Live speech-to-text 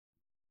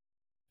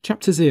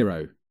Chapter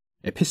 0.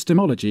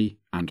 Epistemology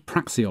and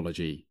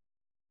Praxeology.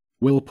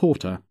 Will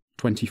Porter,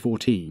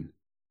 2014.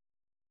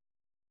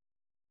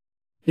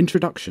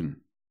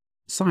 Introduction.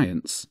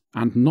 Science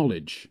and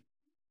Knowledge.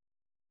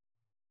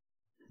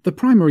 The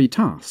primary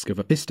task of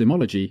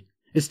epistemology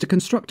is to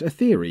construct a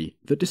theory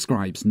that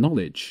describes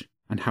knowledge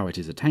and how it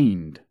is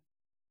attained.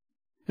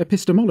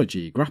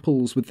 Epistemology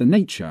grapples with the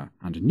nature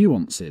and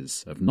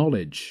nuances of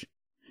knowledge,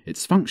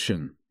 its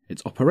function,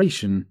 its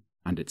operation,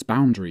 and its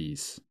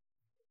boundaries.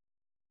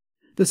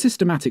 The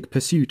systematic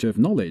pursuit of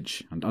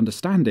knowledge and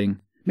understanding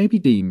may be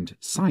deemed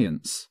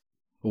science,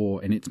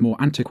 or in its more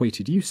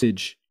antiquated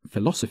usage,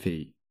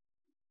 philosophy.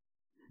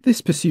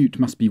 This pursuit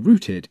must be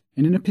rooted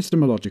in an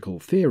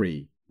epistemological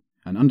theory,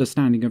 an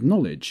understanding of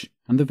knowledge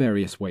and the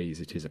various ways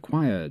it is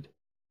acquired.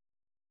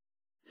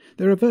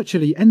 There are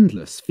virtually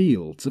endless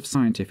fields of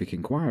scientific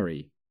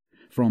inquiry,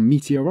 from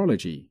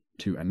meteorology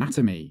to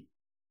anatomy,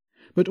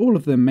 but all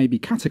of them may be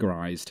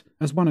categorized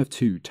as one of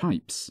two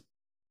types.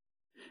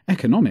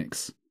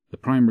 Economics, the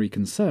primary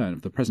concern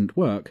of the present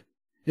work,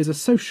 is a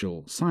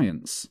social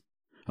science,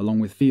 along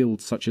with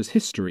fields such as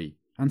history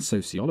and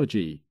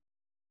sociology.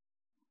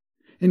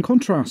 In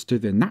contrast to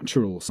the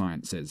natural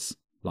sciences,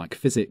 like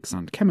physics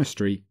and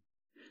chemistry,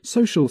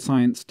 social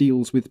science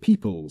deals with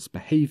people's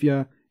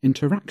behaviour,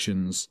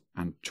 interactions,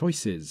 and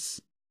choices.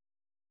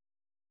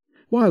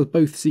 While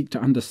both seek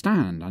to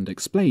understand and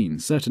explain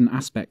certain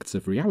aspects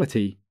of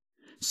reality,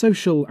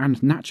 social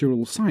and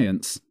natural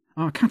science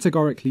are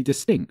categorically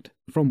distinct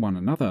from one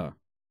another.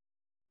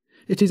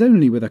 It is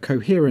only with a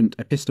coherent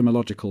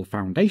epistemological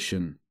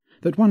foundation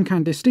that one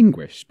can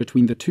distinguish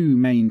between the two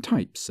main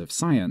types of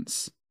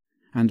science,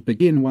 and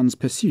begin one's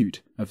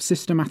pursuit of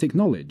systematic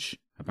knowledge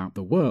about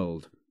the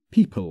world,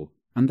 people,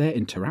 and their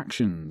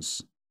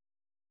interactions.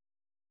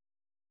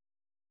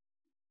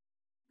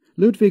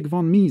 Ludwig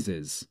von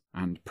Mises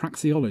and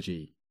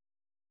Praxeology.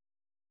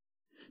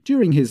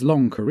 During his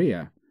long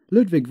career,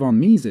 Ludwig von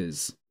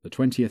Mises, the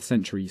 20th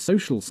century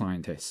social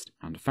scientist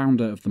and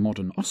founder of the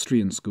modern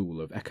Austrian school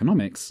of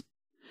economics,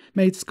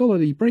 made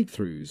scholarly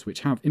breakthroughs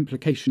which have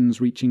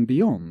implications reaching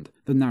beyond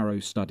the narrow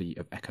study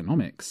of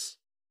economics.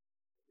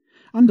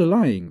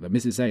 Underlying the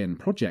Misesian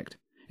project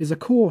is a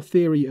core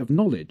theory of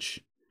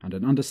knowledge and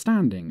an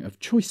understanding of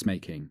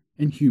choice-making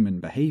in human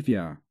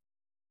behaviour.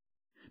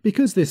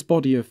 Because this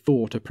body of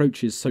thought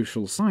approaches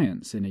social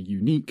science in a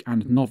unique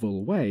and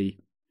novel way,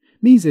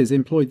 Mises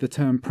employed the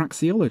term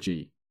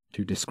praxeology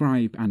to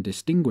describe and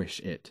distinguish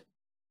it.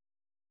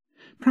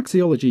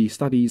 Praxeology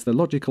studies the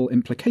logical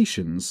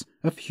implications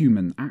of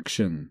human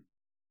action,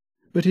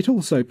 but it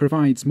also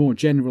provides more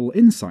general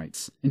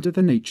insights into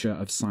the nature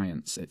of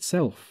science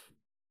itself.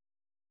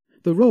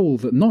 The role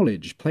that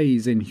knowledge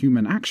plays in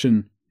human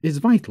action is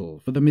vital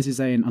for the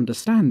Misesian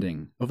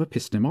understanding of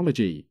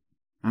epistemology,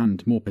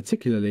 and more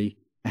particularly,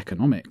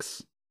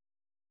 economics.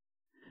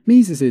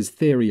 Mises's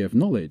theory of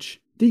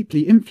knowledge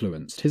deeply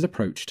influenced his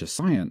approach to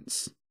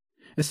science,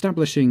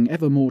 establishing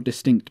ever more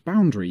distinct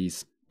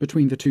boundaries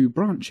between the two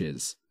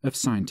branches of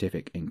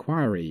scientific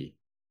inquiry.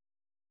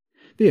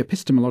 The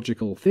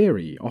epistemological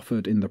theory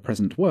offered in the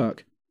present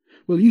work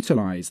will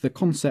utilize the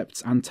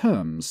concepts and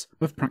terms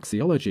of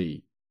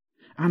praxeology,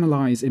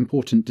 analyze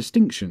important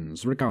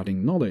distinctions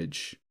regarding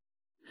knowledge,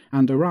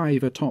 and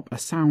arrive atop a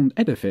sound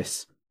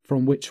edifice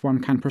from which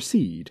one can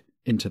proceed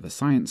into the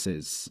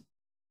sciences.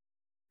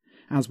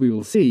 As we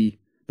will see,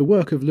 the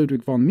work of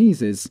Ludwig von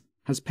Mises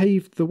has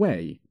paved the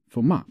way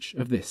for much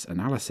of this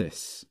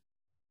analysis.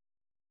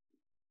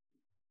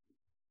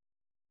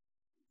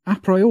 A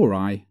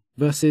priori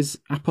versus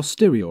a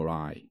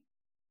posteriori.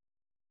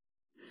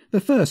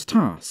 The first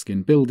task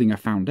in building a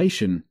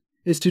foundation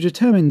is to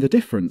determine the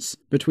difference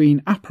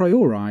between a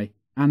priori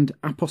and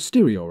a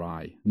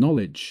posteriori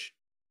knowledge.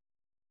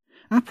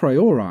 A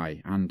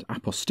priori and a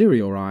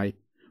posteriori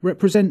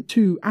represent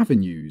two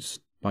avenues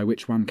by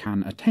which one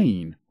can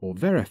attain or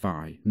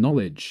verify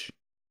knowledge,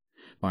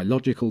 by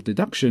logical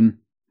deduction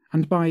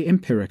and by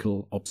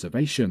empirical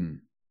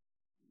observation.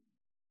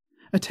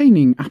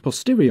 Attaining a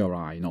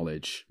posteriori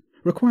knowledge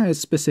requires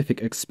specific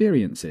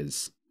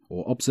experiences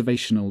or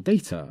observational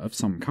data of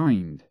some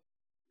kind,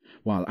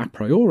 while a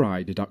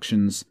priori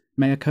deductions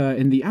may occur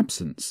in the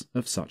absence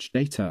of such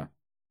data.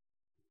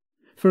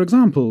 For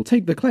example,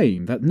 take the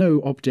claim that no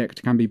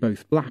object can be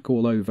both black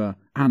all over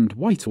and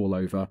white all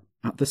over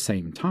at the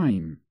same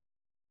time.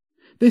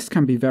 This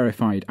can be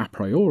verified a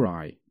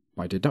priori,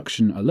 by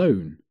deduction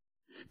alone,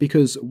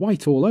 because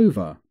white all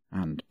over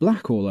and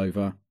black all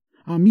over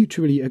are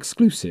mutually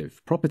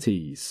exclusive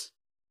properties.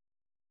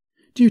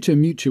 Due to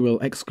mutual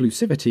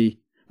exclusivity,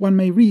 one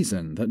may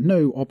reason that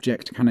no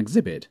object can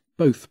exhibit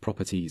both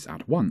properties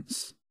at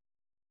once.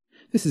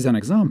 This is an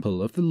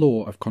example of the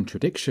law of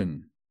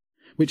contradiction,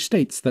 which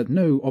states that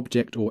no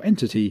object or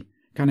entity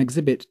can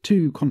exhibit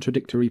two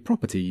contradictory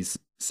properties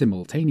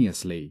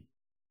simultaneously.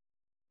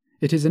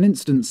 It is an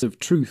instance of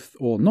truth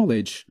or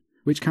knowledge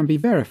which can be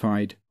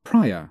verified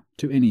prior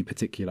to any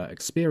particular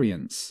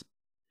experience.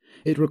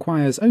 It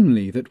requires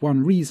only that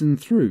one reason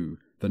through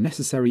the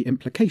necessary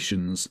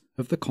implications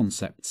of the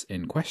concepts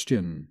in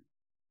question.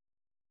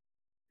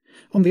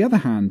 On the other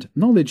hand,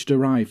 knowledge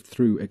derived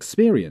through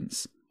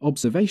experience,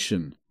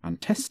 observation,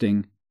 and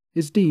testing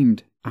is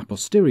deemed a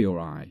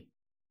posteriori.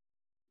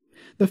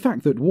 The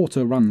fact that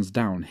water runs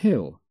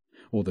downhill,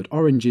 or that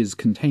oranges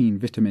contain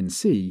vitamin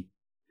C,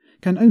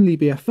 can only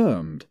be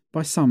affirmed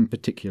by some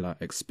particular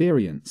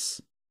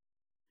experience.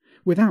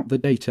 Without the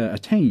data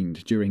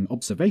attained during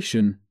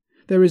observation,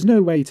 there is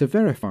no way to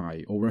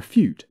verify or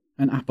refute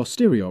an a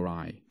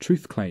posteriori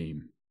truth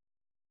claim.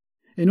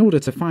 In order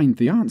to find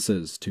the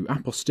answers to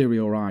a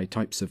posteriori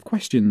types of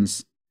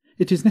questions,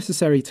 it is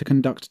necessary to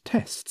conduct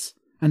tests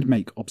and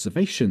make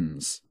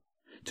observations,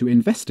 to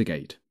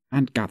investigate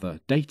and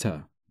gather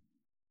data.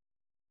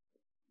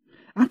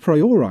 A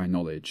priori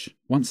knowledge,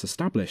 once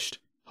established,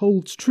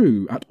 holds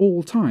true at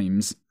all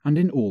times and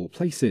in all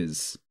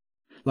places,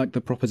 like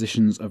the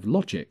propositions of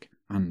logic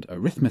and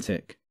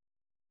arithmetic.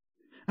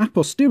 A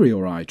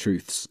posteriori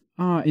truths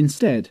are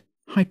instead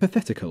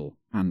hypothetical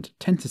and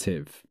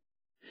tentative,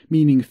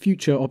 meaning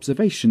future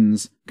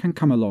observations can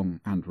come along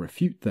and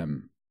refute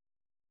them.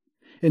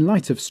 In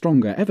light of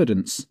stronger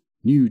evidence,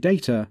 new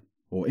data,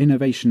 or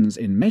innovations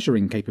in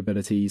measuring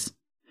capabilities,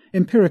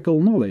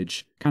 empirical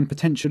knowledge can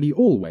potentially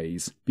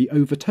always be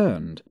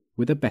overturned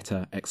with a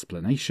better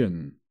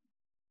explanation.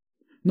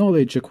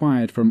 Knowledge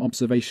acquired from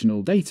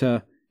observational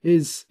data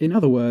is, in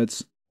other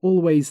words,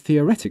 always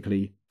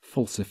theoretically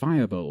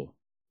falsifiable,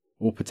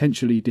 or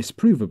potentially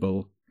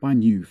disprovable by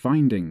new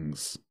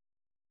findings.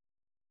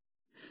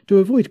 To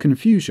avoid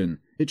confusion,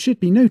 it should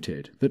be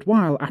noted that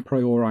while a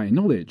priori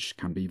knowledge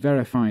can be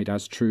verified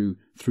as true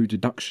through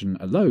deduction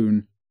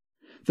alone,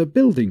 the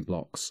building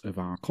blocks of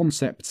our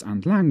concepts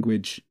and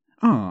language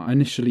are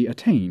initially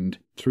attained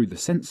through the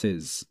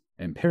senses,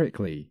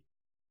 empirically.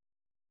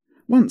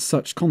 Once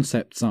such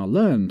concepts are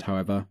learned,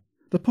 however,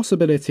 the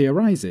possibility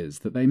arises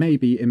that they may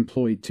be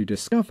employed to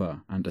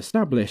discover and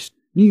establish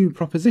new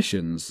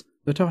propositions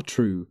that are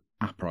true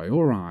a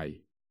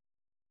priori.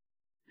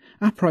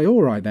 A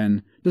priori,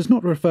 then, does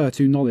not refer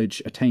to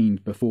knowledge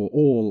attained before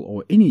all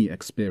or any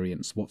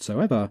experience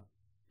whatsoever,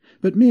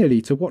 but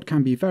merely to what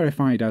can be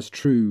verified as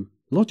true,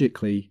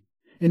 logically,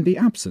 in the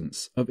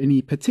absence of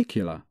any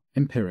particular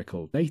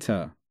empirical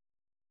data.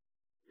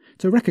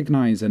 To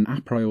recognize an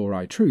a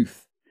priori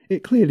truth,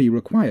 it clearly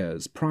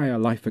requires prior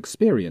life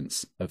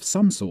experience of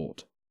some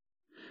sort.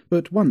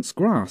 But once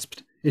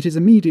grasped, it is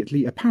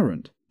immediately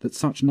apparent that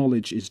such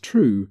knowledge is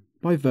true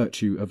by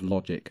virtue of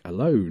logic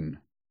alone.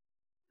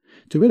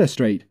 To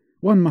illustrate,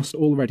 one must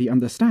already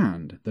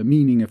understand the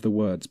meaning of the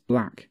words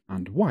black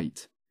and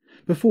white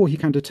before he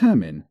can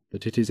determine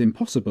that it is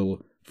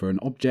impossible for an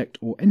object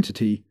or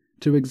entity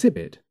to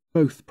exhibit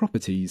both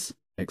properties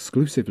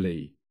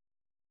exclusively.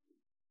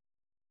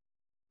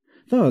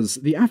 Thus,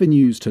 the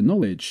avenues to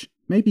knowledge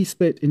may be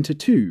split into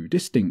two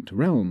distinct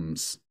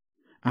realms,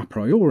 a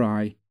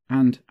priori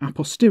and a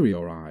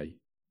posteriori.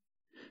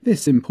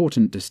 This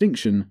important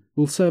distinction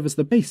will serve as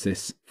the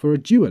basis for a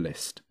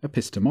dualist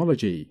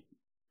epistemology,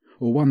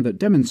 or one that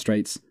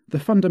demonstrates the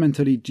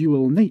fundamentally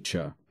dual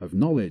nature of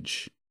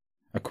knowledge,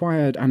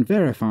 acquired and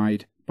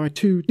verified by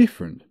two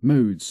different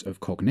modes of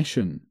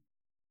cognition.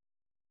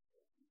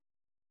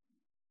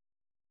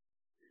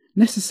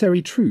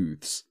 Necessary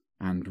truths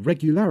and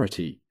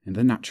regularity in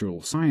the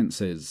natural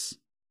sciences.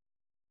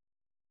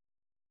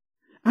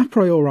 A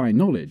priori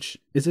knowledge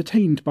is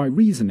attained by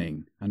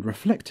reasoning and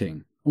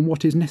reflecting on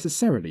what is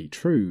necessarily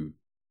true.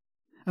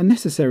 A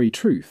necessary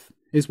truth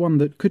is one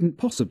that couldn't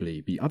possibly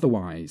be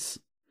otherwise,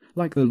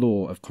 like the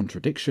law of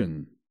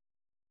contradiction.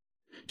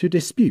 To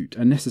dispute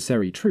a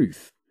necessary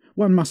truth,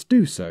 one must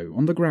do so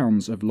on the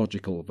grounds of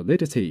logical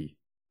validity,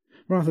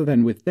 rather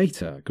than with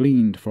data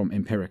gleaned from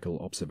empirical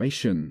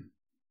observation.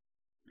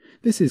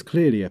 This is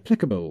clearly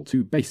applicable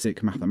to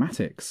basic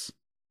mathematics.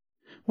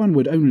 One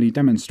would only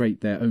demonstrate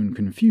their own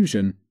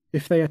confusion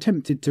if they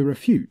attempted to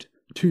refute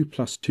 2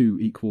 +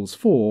 2 =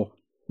 4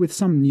 with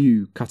some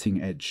new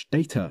cutting-edge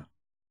data.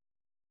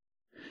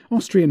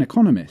 Austrian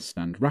economist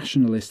and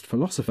rationalist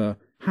philosopher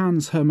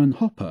Hans Hermann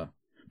Hoppe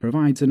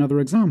provides another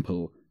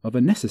example of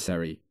a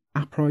necessary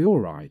a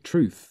priori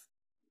truth.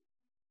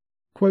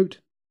 Quote,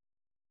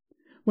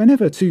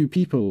 "Whenever two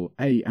people,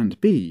 A and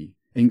B,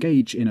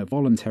 engage in a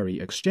voluntary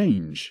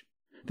exchange,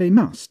 they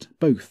must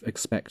both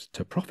expect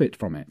to profit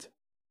from it,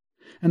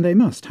 and they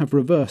must have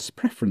reverse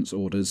preference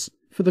orders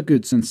for the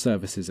goods and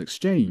services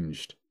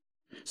exchanged,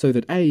 so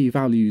that A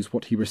values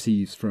what he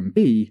receives from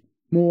B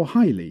more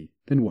highly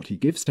than what he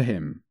gives to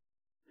him,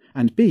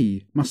 and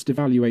B must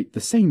evaluate the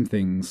same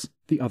things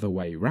the other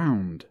way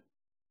round."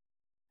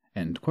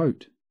 End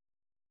quote.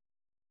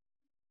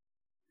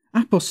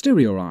 A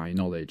posteriori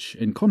knowledge,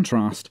 in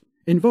contrast,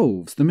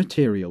 involves the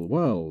material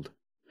world,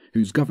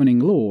 whose governing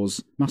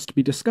laws must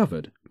be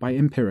discovered by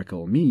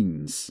empirical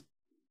means.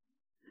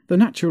 The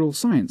natural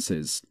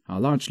sciences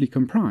are largely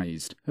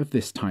comprised of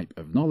this type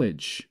of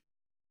knowledge.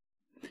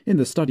 In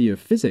the study of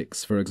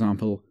physics, for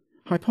example,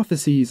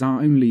 hypotheses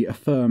are only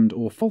affirmed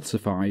or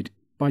falsified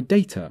by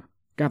data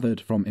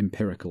gathered from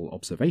empirical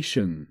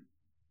observation.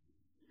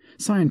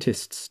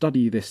 Scientists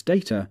study this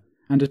data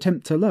and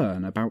attempt to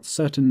learn about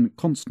certain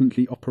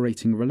constantly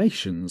operating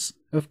relations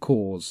of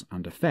cause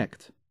and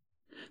effect,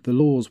 the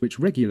laws which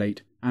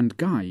regulate and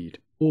guide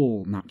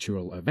all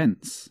natural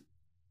events.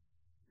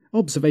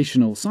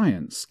 Observational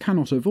science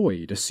cannot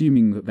avoid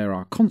assuming that there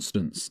are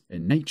constants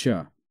in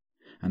nature,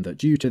 and that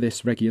due to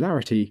this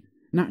regularity,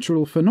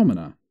 natural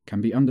phenomena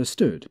can be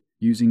understood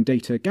using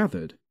data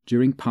gathered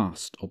during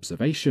past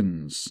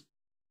observations.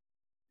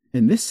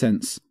 In this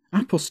sense,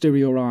 a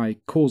posteriori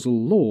causal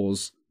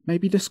laws may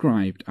be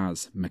described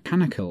as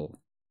mechanical,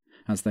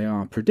 as they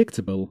are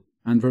predictable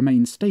and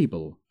remain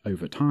stable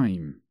over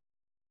time.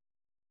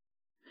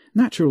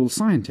 Natural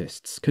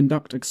scientists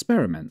conduct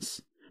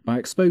experiments by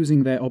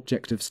exposing their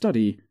object of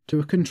study to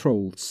a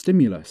controlled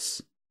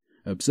stimulus,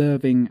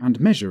 observing and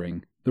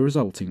measuring the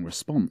resulting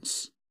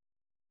response.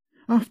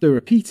 After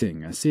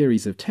repeating a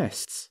series of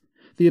tests,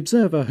 the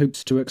observer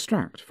hopes to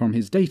extract from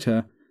his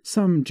data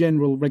some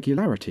general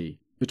regularity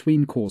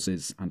between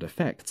causes and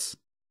effects,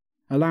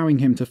 allowing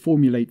him to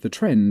formulate the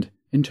trend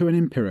into an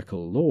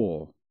empirical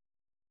law.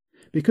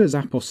 Because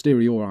a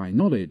posteriori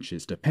knowledge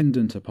is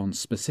dependent upon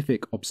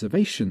specific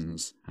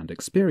observations and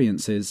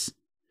experiences,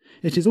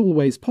 it is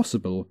always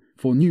possible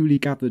for newly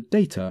gathered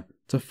data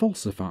to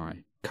falsify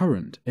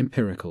current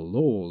empirical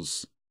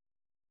laws.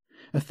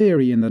 A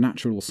theory in the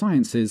natural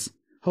sciences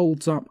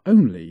holds up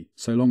only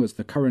so long as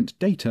the current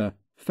data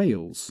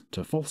fails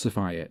to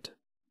falsify it.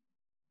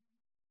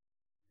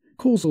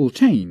 Causal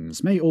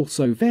chains may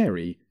also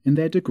vary in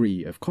their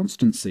degree of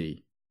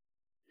constancy.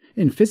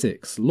 In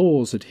physics,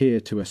 laws adhere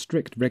to a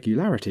strict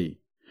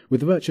regularity,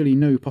 with virtually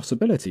no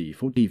possibility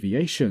for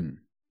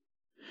deviation,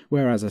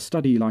 whereas a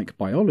study like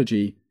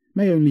biology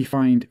may only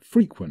find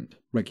frequent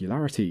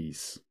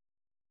regularities.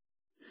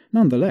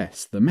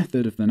 Nonetheless, the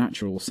method of the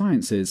natural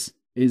sciences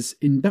is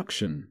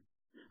induction,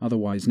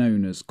 otherwise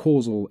known as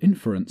causal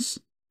inference,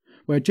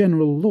 where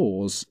general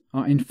laws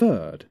are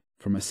inferred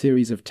from a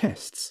series of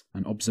tests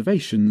and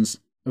observations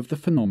of the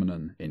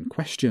phenomenon in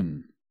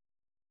question.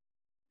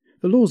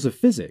 The laws of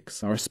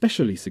physics are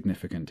especially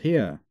significant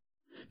here,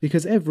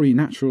 because every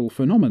natural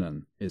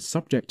phenomenon is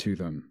subject to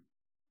them.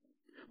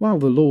 While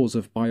the laws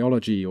of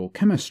biology or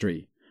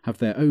chemistry have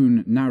their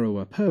own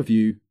narrower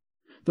purview,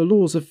 the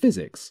laws of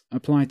physics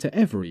apply to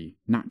every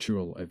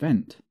natural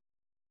event.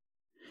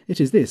 It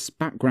is this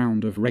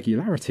background of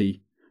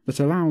regularity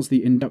that allows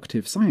the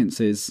inductive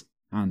sciences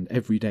and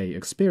everyday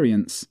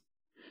experience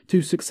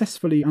to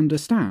successfully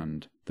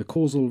understand the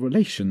causal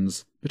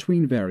relations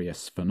between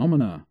various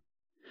phenomena,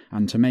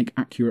 and to make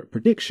accurate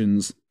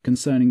predictions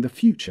concerning the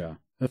future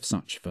of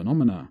such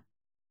phenomena.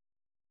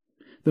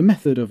 The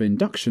method of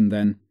induction,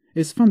 then,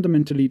 is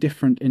fundamentally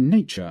different in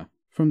nature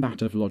from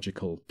that of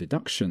logical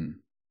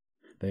deduction.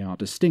 They are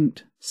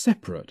distinct,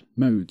 separate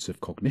modes of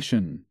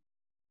cognition.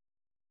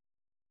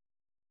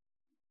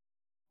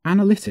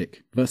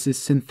 Analytic versus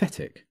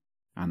synthetic,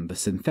 and the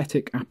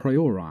synthetic a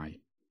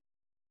priori.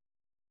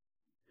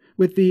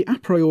 With the a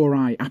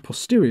priori a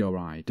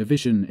posteriori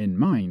division in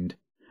mind,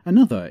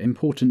 another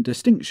important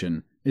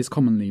distinction is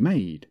commonly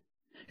made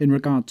in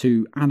regard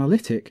to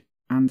analytic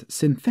and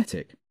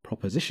synthetic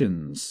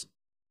propositions.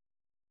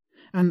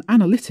 An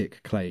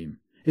analytic claim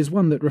is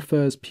one that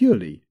refers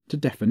purely to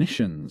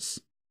definitions,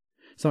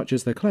 such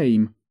as the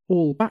claim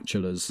all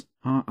bachelors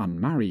are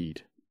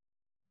unmarried.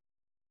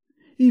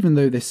 Even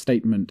though this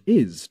statement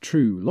is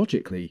true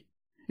logically,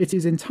 it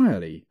is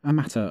entirely a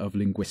matter of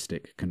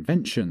linguistic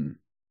convention.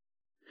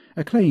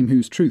 A claim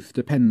whose truth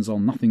depends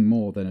on nothing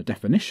more than a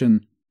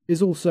definition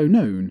is also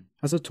known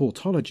as a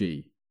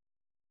tautology.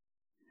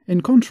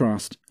 In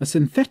contrast, a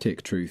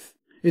synthetic truth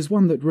is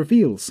one that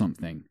reveals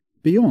something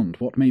beyond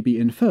what may be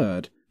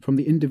inferred from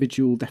the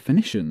individual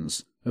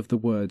definitions of the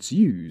words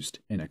used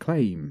in a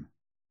claim.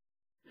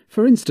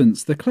 For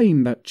instance, the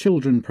claim that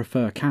children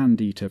prefer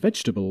candy to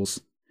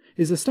vegetables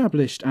is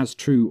established as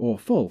true or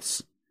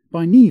false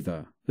by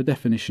neither the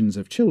definitions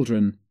of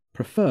children,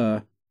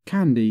 prefer,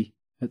 candy,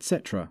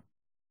 etc.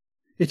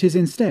 It is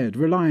instead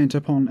reliant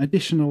upon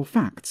additional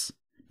facts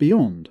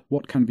beyond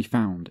what can be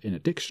found in a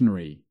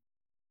dictionary.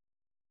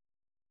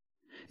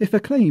 If a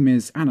claim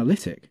is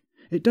analytic,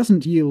 it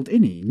doesn't yield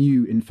any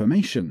new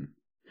information,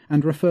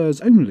 and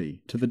refers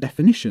only to the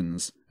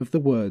definitions of the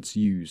words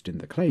used in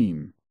the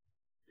claim.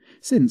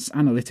 Since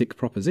analytic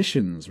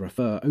propositions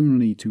refer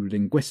only to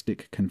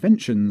linguistic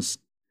conventions,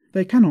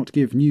 they cannot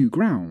give new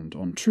ground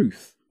on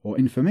truth or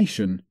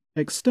information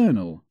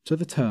external to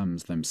the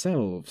terms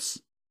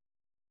themselves.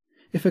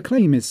 If a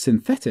claim is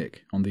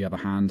synthetic, on the other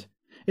hand,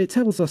 it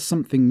tells us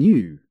something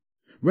new,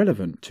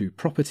 relevant to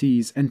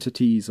properties,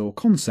 entities, or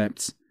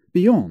concepts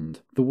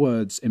beyond the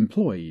words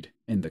employed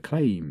in the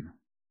claim.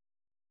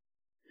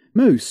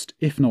 Most,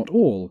 if not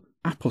all,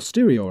 a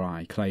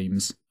posteriori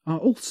claims are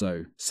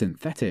also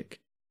synthetic,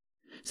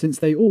 since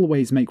they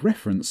always make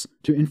reference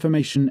to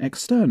information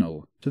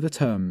external to the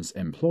terms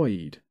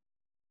employed.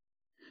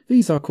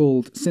 These are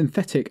called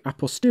synthetic a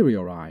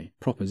posteriori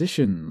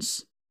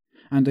propositions,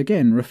 and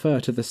again refer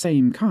to the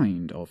same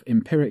kind of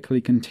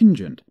empirically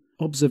contingent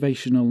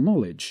observational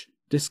knowledge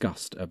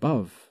discussed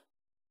above.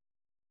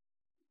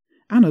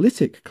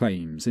 Analytic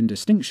claims, in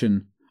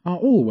distinction, are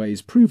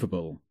always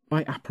provable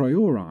by a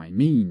priori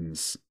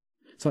means,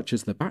 such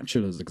as the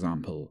bachelor's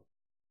example,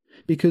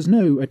 because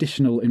no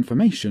additional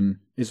information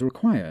is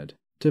required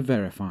to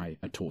verify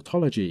a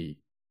tautology.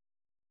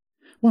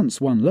 Once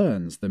one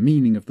learns the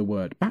meaning of the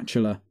word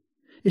bachelor,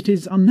 it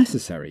is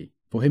unnecessary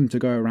for him to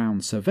go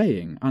around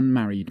surveying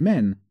unmarried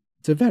men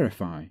to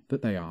verify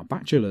that they are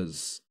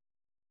bachelors.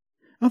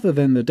 Other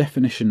than the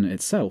definition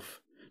itself,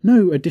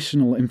 no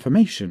additional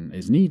information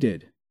is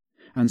needed,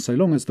 and so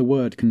long as the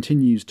word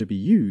continues to be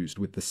used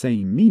with the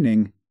same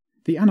meaning,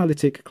 the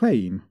analytic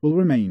claim will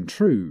remain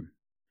true,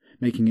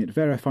 making it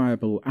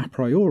verifiable a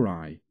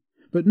priori,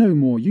 but no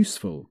more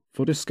useful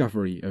for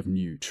discovery of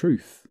new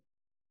truth.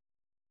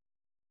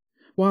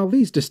 While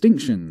these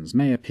distinctions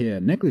may appear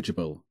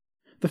negligible,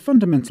 the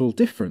fundamental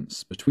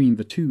difference between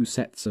the two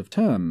sets of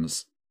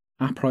terms,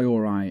 a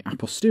priori a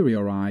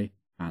posteriori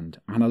and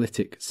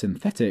analytic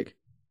synthetic,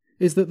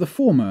 is that the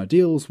former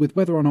deals with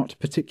whether or not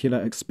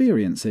particular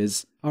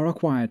experiences are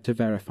required to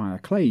verify a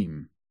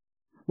claim,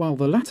 while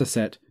the latter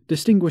set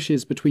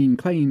distinguishes between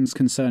claims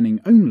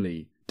concerning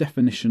only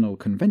definitional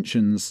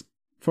conventions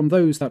from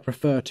those that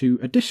refer to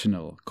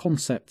additional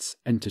concepts,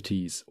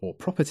 entities, or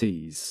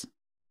properties.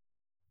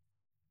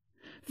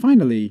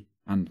 Finally,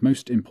 and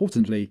most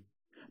importantly,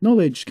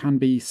 knowledge can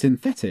be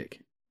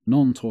synthetic,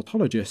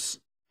 non-tautologous,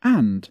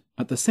 and,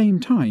 at the same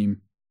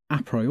time,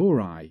 a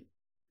priori,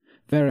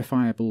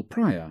 verifiable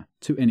prior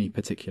to any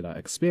particular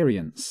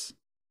experience.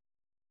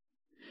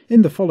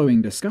 In the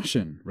following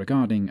discussion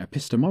regarding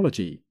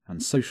epistemology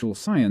and social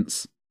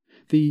science,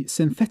 the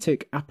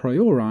synthetic a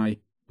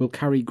priori will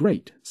carry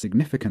great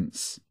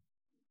significance.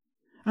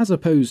 As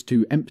opposed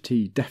to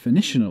empty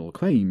definitional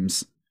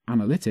claims,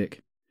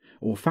 analytic,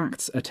 or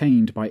facts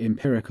attained by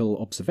empirical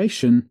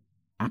observation,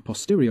 a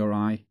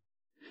posteriori,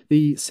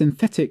 the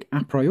synthetic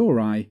a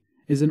priori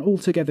is an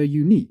altogether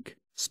unique,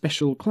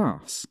 special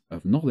class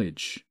of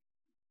knowledge.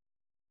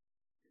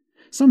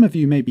 Some of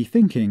you may be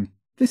thinking,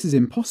 this is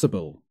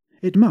impossible,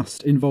 it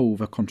must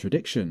involve a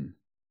contradiction.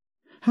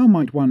 How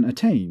might one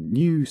attain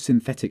new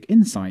synthetic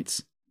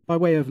insights by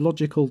way of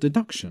logical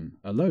deduction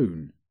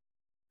alone?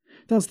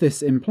 Does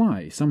this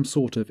imply some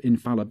sort of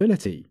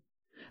infallibility,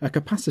 a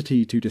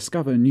capacity to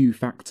discover new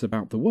facts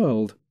about the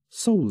world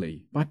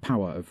solely by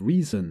power of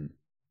reason?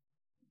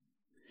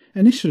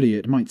 Initially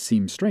it might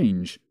seem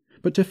strange,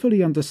 but to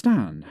fully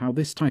understand how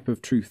this type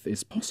of truth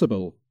is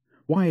possible,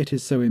 why it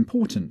is so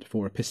important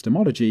for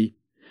epistemology,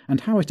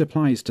 and how it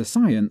applies to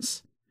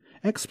science,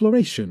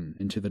 exploration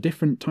into the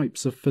different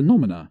types of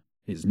phenomena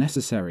is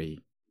necessary.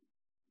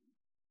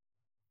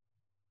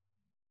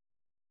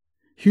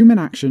 Human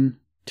action,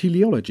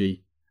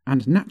 teleology,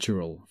 and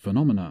natural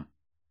phenomena.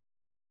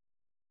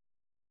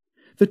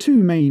 The two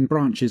main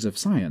branches of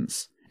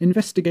science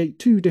investigate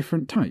two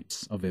different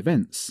types of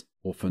events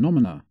or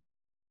phenomena.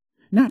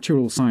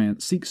 Natural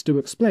science seeks to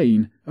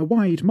explain a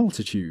wide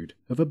multitude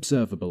of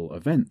observable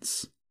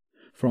events,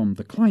 from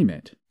the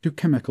climate to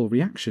chemical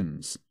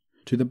reactions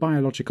to the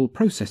biological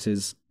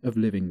processes of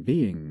living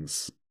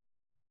beings.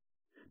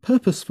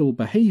 Purposeful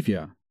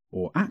behavior,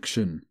 or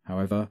action,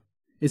 however,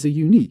 is a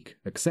unique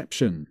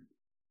exception.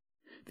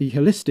 The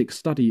holistic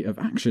study of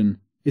action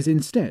is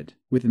instead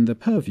within the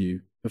purview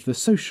of the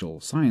social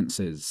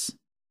sciences.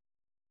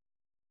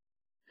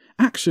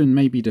 Action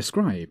may be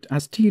described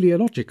as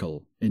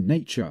teleological in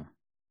nature.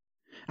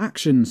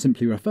 Action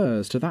simply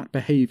refers to that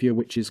behavior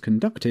which is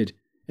conducted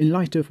in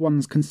light of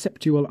one's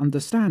conceptual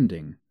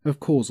understanding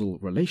of causal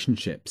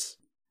relationships,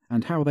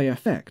 and how they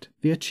affect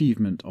the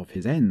achievement of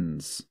his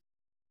ends.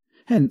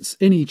 Hence,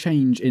 any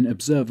change in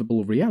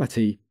observable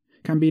reality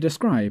can be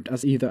described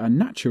as either a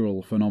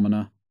natural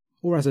phenomena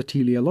or as a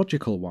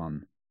teleological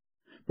one,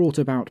 brought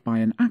about by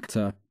an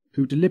actor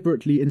who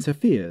deliberately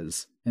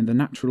interferes in the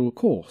natural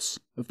course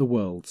of the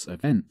world's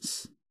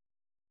events.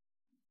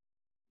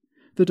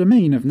 The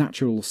domain of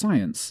natural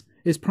science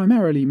is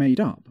primarily made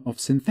up of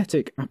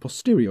synthetic a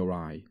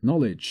posteriori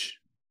knowledge.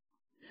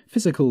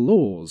 Physical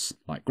laws,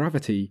 like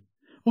gravity,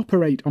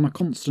 operate on a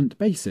constant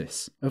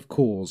basis of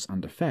cause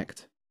and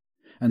effect,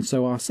 and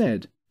so are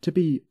said to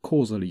be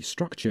causally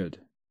structured.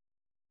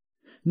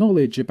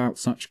 Knowledge about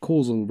such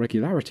causal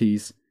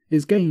regularities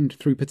is gained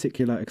through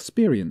particular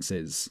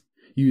experiences,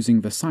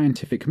 using the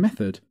scientific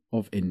method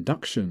of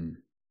induction.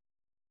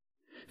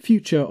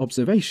 Future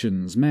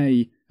observations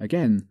may,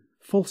 again,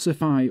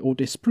 falsify or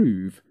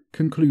disprove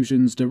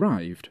conclusions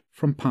derived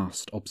from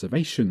past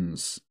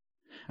observations,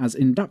 as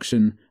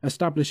induction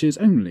establishes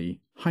only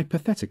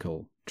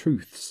hypothetical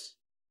truths.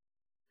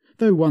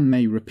 Though one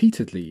may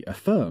repeatedly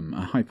affirm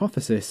a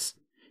hypothesis,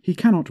 he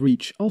cannot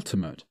reach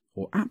ultimate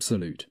or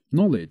absolute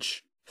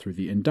knowledge through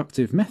the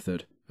inductive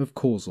method of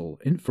causal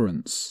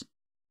inference.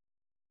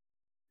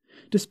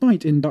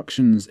 Despite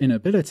induction's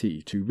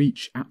inability to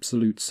reach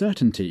absolute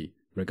certainty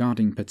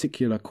regarding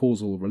particular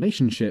causal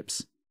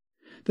relationships,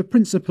 the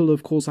principle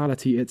of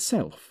causality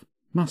itself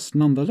must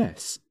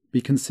nonetheless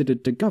be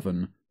considered to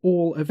govern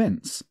all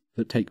events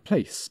that take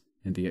place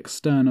in the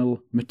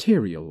external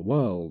material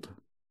world.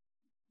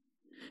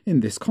 In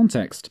this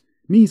context,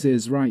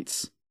 Mises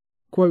writes,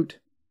 quote,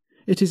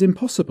 "It is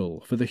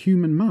impossible for the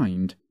human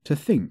mind to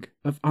think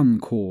of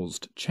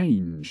uncaused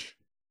change.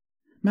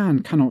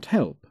 Man cannot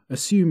help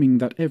assuming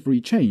that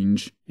every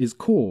change is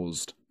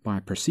caused by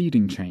a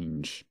preceding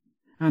change,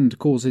 and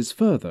causes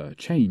further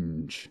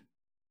change."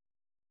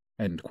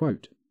 End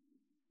quote.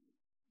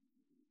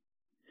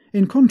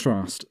 In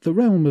contrast, the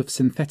realm of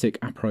synthetic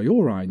a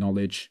priori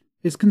knowledge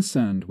is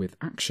concerned with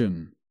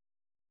action.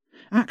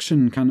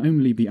 Action can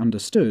only be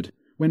understood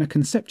when a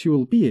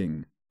conceptual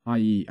being,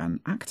 i.e.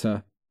 an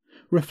actor,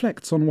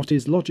 reflects on what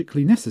is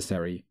logically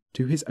necessary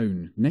to his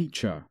own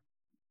nature.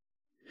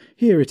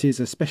 Here it is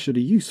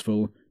especially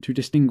useful to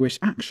distinguish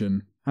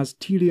action as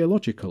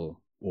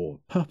teleological or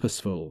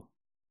purposeful.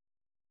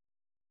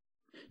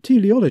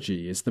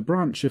 Teleology is the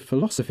branch of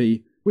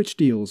philosophy which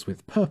deals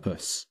with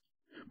purpose,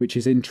 which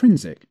is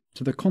intrinsic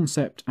to the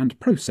concept and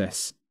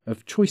process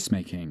of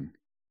choice-making.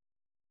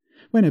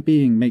 When a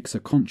being makes a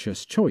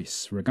conscious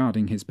choice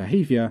regarding his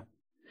behaviour,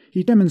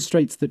 he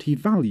demonstrates that he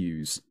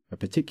values a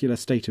particular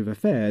state of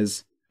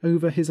affairs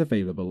over his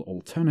available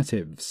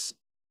alternatives.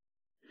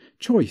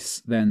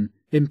 Choice, then,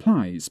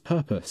 implies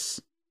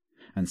purpose,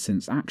 and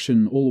since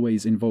action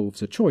always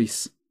involves a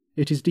choice,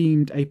 it is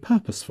deemed a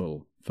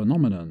purposeful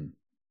phenomenon.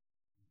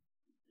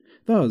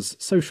 Thus,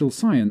 social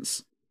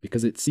science,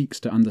 because it seeks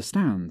to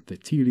understand the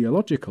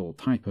teleological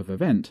type of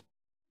event,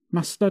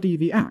 must study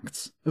the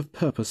acts of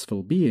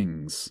purposeful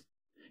beings.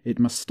 It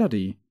must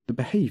study the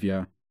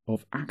behaviour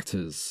of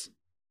actors.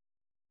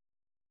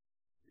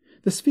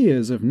 The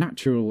spheres of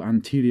natural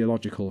and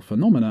teleological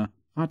phenomena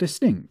are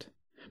distinct,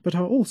 but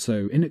are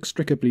also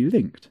inextricably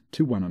linked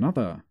to one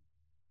another.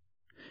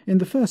 In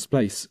the first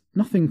place,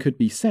 nothing could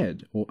be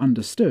said or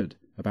understood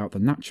about the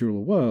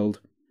natural world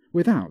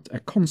without a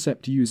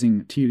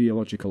concept-using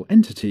teleological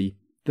entity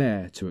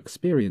there to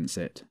experience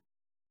it.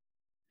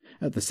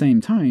 At the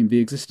same time, the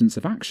existence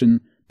of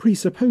action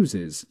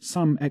presupposes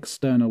some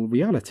external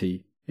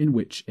reality in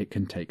which it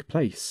can take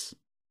place.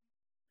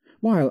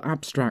 While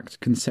abstract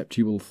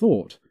conceptual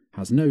thought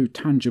has no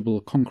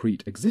tangible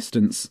concrete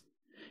existence,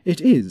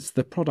 it is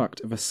the product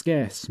of a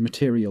scarce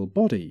material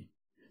body,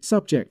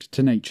 subject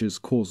to nature's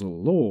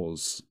causal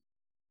laws.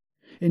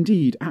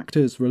 Indeed,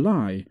 actors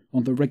rely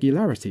on the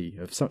regularity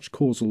of such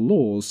causal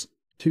laws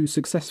to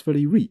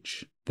successfully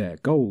reach their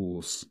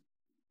goals.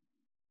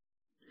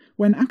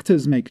 When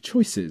actors make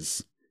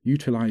choices,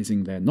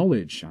 utilizing their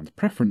knowledge and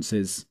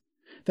preferences,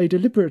 they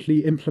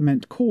deliberately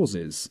implement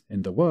causes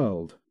in the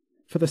world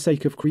for the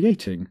sake of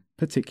creating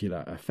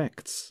particular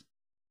effects.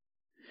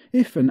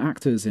 If an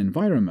actor's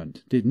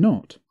environment did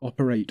not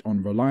operate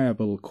on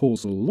reliable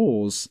causal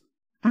laws,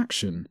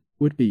 action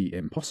would be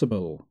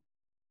impossible.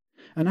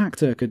 An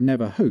actor could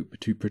never hope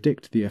to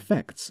predict the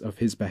effects of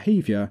his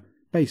behavior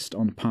based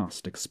on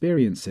past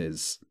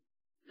experiences,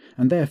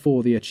 and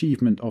therefore the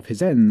achievement of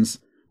his ends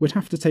would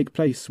have to take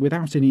place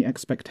without any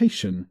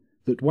expectation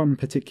that one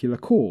particular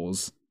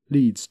cause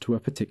leads to a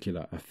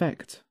particular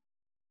effect.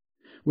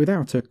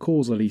 Without a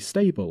causally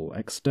stable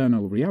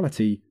external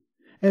reality,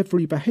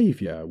 every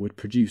behavior would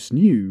produce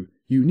new,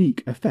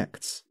 unique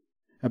effects,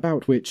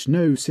 about which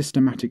no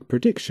systematic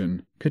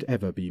prediction could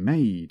ever be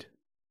made.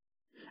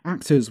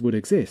 Actors would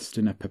exist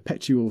in a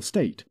perpetual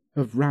state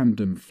of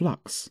random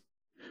flux,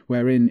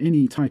 wherein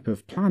any type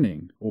of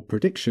planning or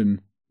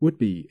prediction would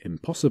be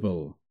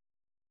impossible.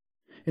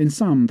 In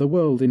sum, the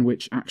world in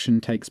which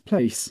action takes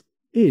place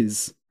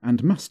is,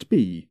 and must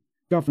be,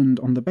 governed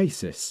on the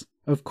basis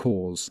of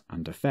cause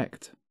and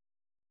effect.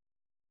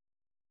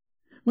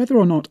 Whether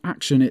or not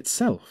action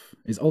itself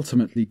is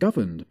ultimately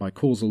governed by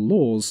causal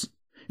laws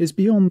is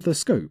beyond the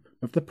scope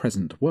of the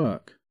present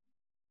work.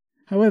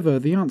 However,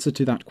 the answer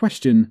to that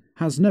question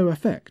has no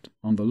effect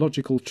on the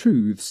logical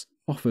truths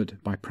offered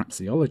by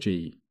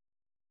praxeology.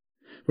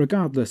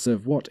 Regardless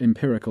of what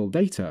empirical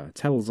data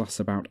tells us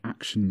about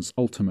action's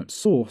ultimate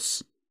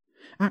source,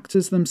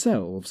 actors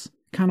themselves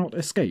cannot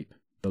escape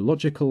the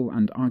logical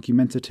and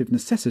argumentative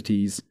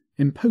necessities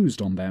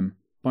imposed on them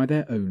by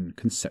their own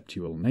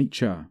conceptual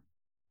nature.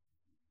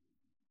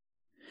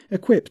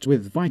 Equipped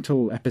with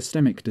vital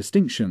epistemic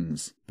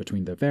distinctions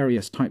between the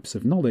various types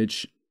of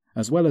knowledge,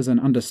 as well as an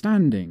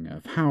understanding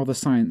of how the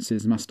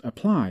sciences must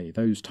apply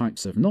those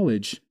types of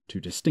knowledge to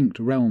distinct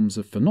realms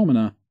of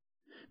phenomena,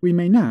 we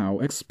may now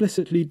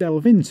explicitly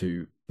delve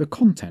into the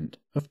content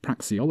of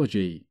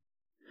praxeology,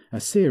 a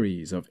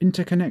series of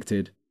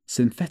interconnected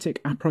synthetic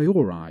a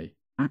priori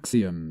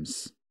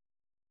axioms.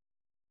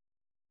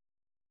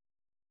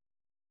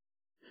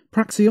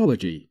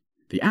 Praxeology,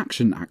 the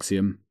action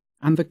axiom,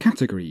 and the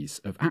categories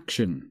of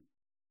action.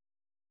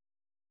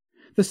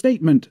 The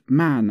statement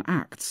 "man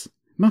acts"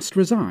 must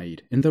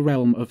reside in the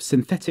realm of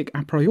synthetic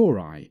a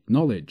priori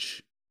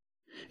knowledge.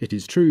 It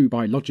is true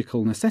by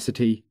logical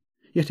necessity,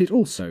 yet it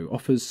also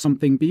offers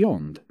something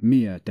beyond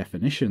mere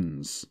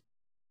definitions.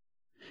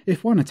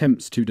 If one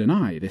attempts to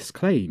deny this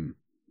claim,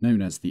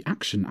 known as the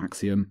action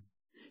axiom,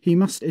 he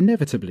must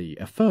inevitably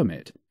affirm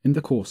it in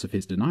the course of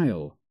his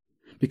denial,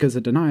 because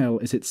a denial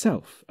is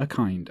itself a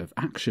kind of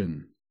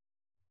action.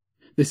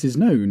 This is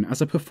known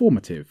as a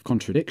performative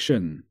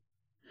contradiction.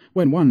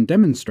 When one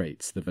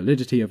demonstrates the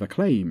validity of a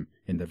claim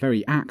in the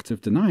very act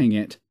of denying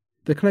it,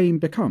 the claim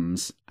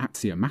becomes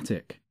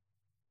axiomatic.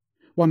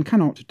 One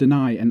cannot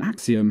deny an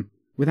axiom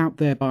without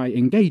thereby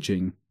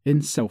engaging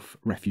in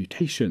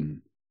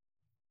self-refutation.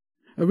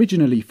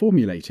 Originally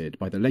formulated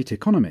by the late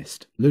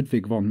economist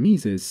Ludwig von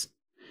Mises,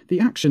 the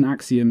action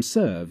axiom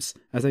serves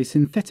as a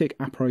synthetic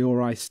a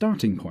priori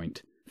starting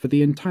point for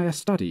the entire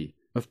study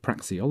of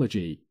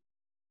praxeology.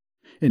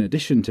 In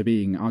addition to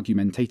being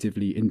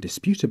argumentatively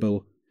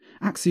indisputable,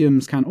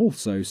 axioms can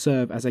also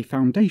serve as a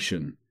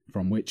foundation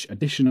from which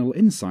additional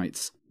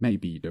insights may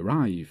be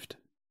derived.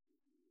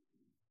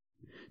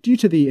 Due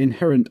to the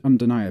inherent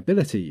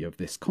undeniability of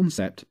this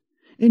concept,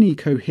 any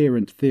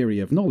coherent theory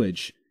of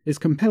knowledge is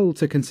compelled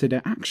to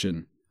consider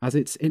action as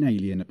its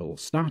inalienable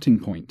starting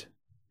point.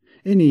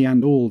 Any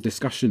and all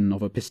discussion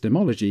of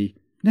epistemology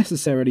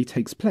necessarily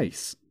takes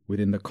place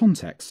within the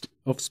context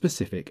of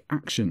specific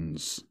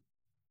actions.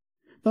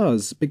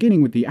 Thus,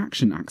 beginning with the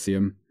action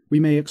axiom, we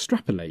may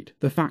extrapolate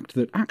the fact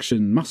that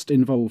action must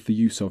involve the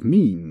use of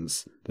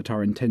means that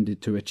are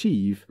intended to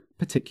achieve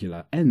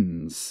particular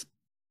ends.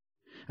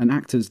 An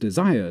actor's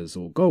desires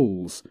or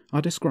goals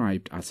are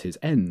described as his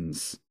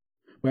ends,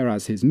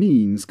 whereas his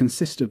means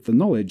consist of the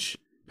knowledge,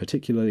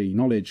 particularly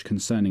knowledge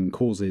concerning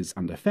causes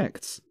and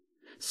effects,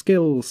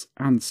 skills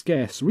and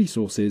scarce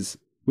resources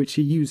which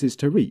he uses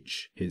to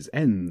reach his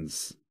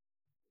ends.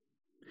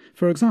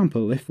 For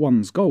example, if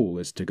one's goal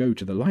is to go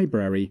to the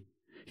library,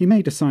 he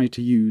may decide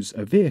to use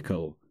a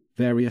vehicle,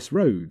 various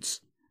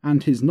roads,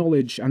 and his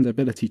knowledge and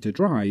ability to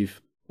drive,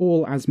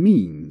 all as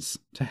means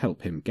to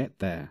help him get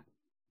there.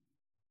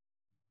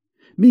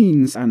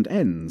 Means and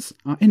ends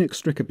are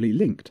inextricably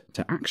linked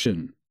to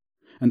action,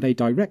 and they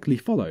directly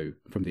follow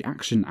from the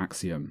action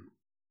axiom.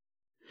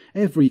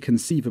 Every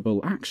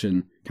conceivable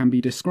action can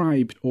be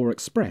described or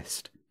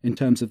expressed in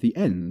terms of the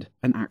end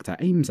an actor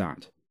aims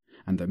at,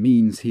 and the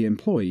means he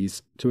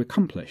employs to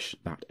accomplish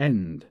that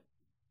end.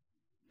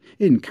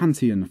 In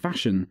Kantian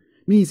fashion,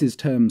 Mises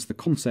terms the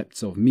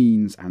concepts of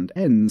means and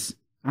ends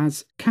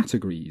as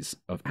categories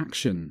of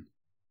action,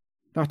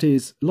 that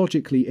is,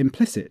 logically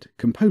implicit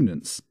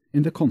components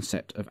in the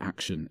concept of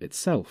action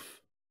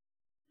itself.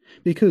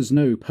 Because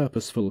no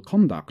purposeful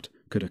conduct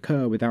could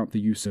occur without the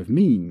use of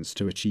means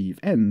to achieve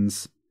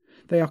ends,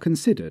 they are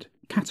considered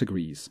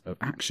categories of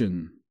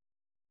action.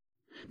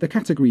 The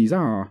categories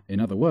are, in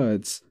other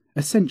words,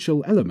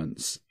 essential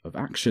elements of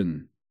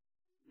action.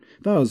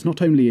 Thus,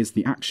 not only is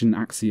the action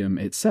axiom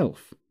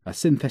itself a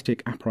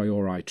synthetic a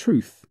priori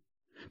truth,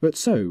 but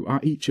so are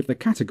each of the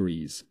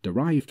categories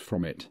derived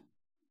from it.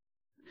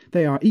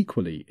 They are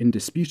equally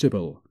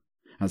indisputable,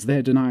 as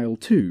their denial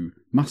too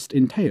must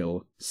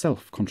entail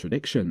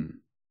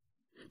self-contradiction.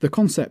 The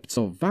concepts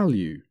of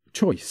value,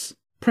 choice,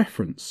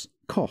 preference,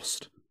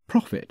 cost,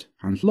 profit,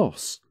 and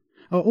loss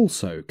are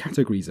also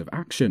categories of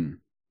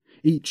action,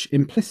 each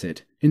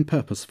implicit in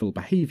purposeful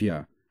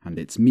behaviour and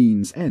its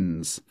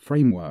means-ends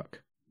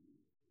framework.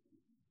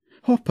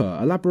 Hopper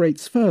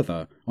elaborates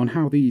further on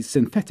how these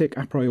synthetic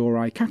a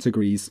priori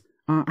categories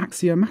are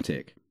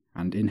axiomatic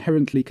and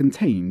inherently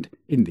contained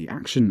in the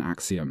action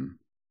axiom.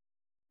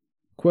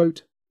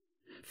 Quote,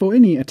 "For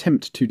any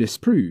attempt to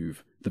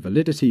disprove the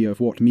validity of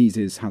what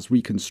Mises has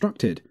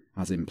reconstructed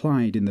as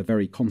implied in the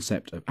very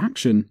concept of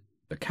action,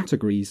 the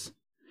categories,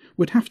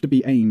 would have to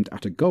be aimed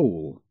at a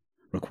goal,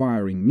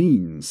 requiring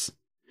means,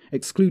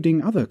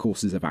 excluding other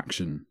courses of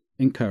action,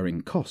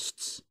 incurring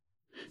costs,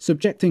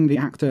 subjecting the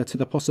actor to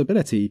the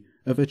possibility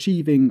of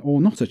achieving or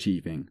not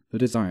achieving the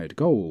desired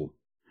goal,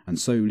 and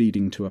so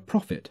leading to a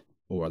profit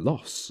or a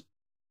loss.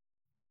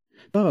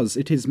 Thus,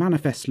 it is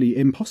manifestly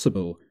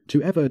impossible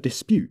to ever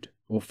dispute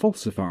or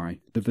falsify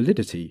the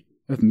validity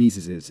of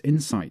Mises's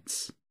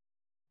insights.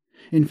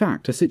 In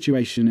fact, a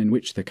situation in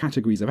which the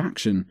categories of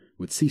action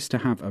would cease to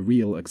have a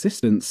real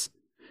existence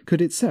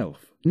could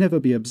itself never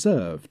be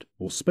observed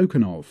or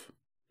spoken of,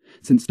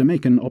 since to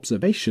make an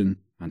observation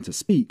and to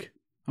speak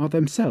are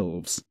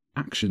themselves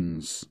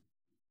actions."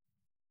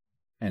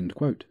 End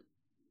quote.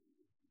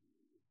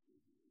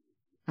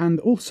 And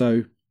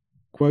also,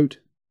 quote,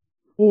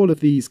 "All of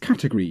these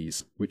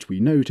categories, which we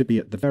know to be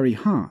at the very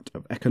heart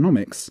of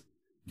economics,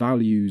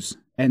 values,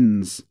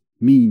 ends,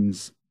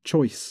 means,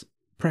 choice,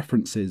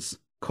 preferences,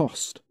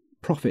 cost,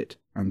 profit,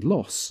 and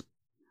loss,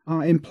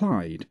 are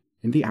implied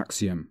in the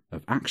axiom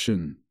of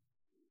action."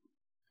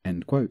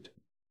 End quote.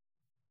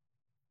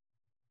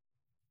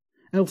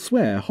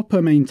 Elsewhere,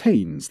 Hopper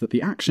maintains that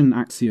the action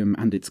axiom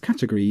and its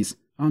categories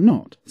are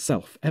not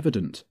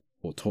self-evident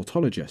or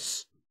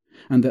tautologous,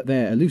 and that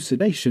their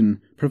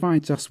elucidation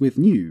provides us with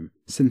new,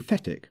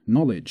 synthetic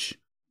knowledge,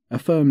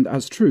 affirmed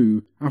as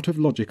true out of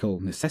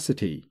logical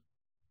necessity.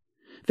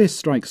 This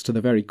strikes to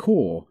the very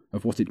core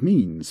of what it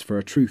means for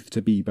a truth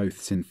to be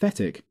both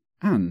synthetic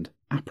and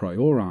a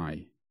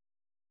priori.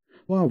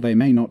 While they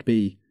may not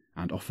be,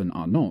 and often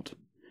are not,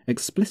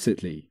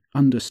 explicitly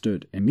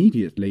understood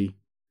immediately,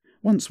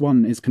 once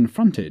one is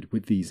confronted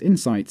with these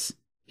insights,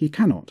 he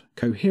cannot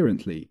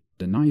coherently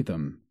deny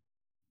them.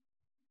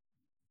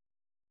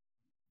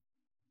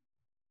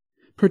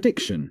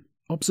 Prediction,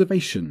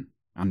 observation,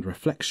 and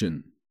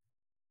reflection.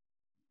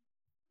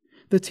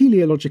 The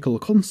teleological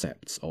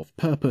concepts of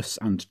purpose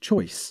and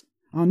choice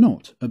are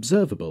not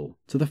observable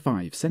to the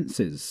five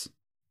senses.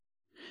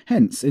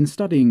 Hence, in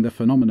studying the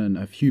phenomenon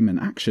of human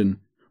action,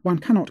 one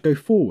cannot go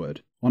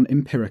forward on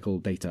empirical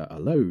data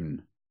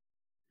alone.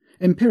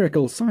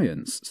 Empirical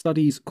science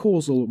studies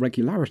causal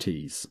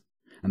regularities,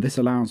 and this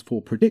allows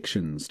for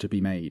predictions to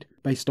be made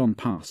based on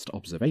past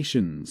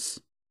observations.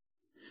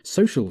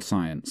 Social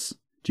science,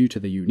 due to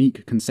the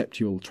unique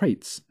conceptual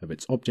traits of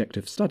its object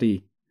of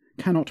study,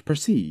 cannot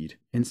proceed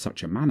in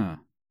such a manner.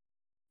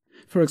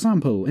 For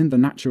example, in the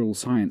natural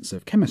science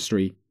of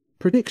chemistry,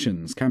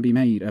 predictions can be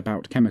made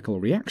about chemical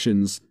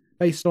reactions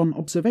based on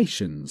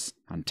observations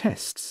and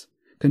tests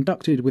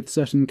conducted with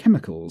certain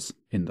chemicals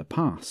in the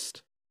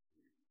past.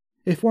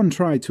 If one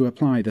tried to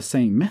apply the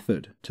same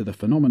method to the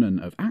phenomenon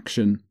of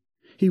action,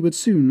 he would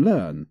soon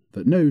learn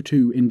that no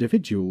two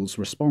individuals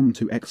respond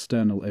to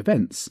external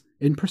events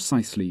in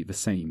precisely the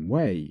same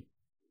way.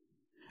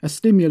 A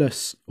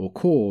stimulus or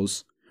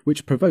cause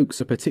which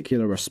provokes a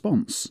particular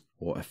response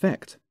or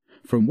effect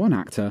from one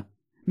actor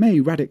may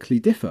radically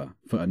differ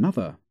for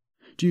another,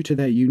 due to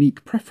their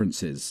unique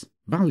preferences,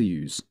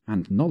 values,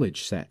 and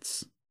knowledge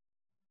sets.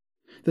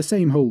 The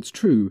same holds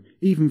true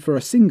even for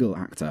a single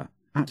actor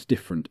at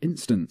different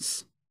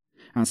instants,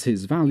 as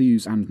his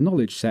values and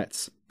knowledge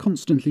sets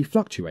constantly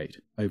fluctuate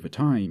over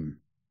time.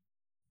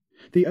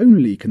 The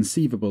only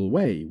conceivable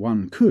way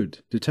one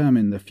could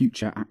determine the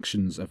future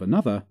actions of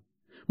another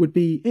would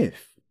be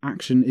if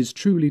action is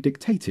truly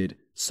dictated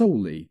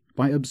solely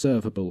by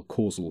observable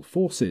causal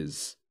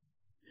forces,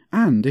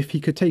 and if he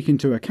could take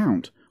into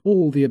account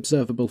all the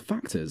observable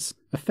factors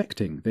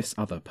affecting this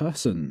other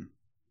person.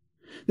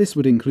 This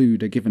would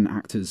include a given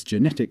actor's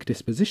genetic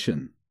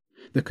disposition,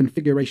 the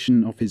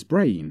configuration of his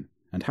brain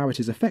and how it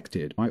is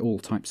affected by all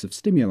types of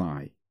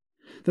stimuli,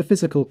 the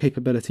physical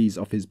capabilities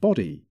of his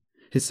body,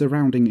 his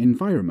surrounding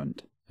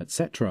environment,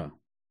 etc.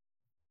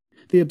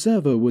 The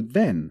observer would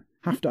then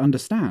have to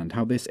understand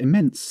how this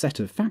immense set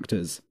of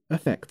factors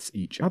affects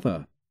each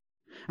other,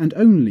 and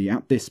only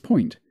at this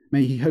point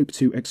may he hope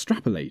to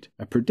extrapolate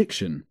a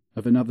prediction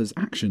of another's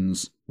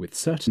actions with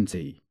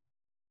certainty.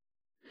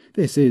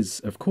 This is,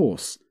 of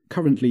course,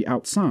 currently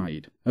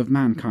outside of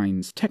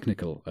mankind's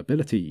technical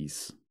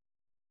abilities.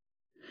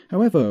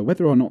 However,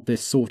 whether or not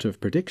this sort of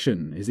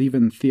prediction is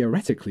even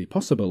theoretically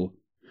possible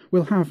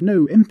will have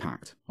no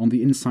impact on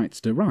the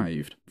insights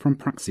derived from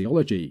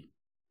praxeology,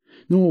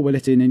 nor will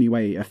it in any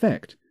way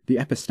affect the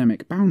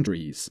epistemic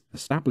boundaries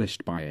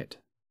established by it.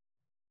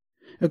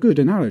 A good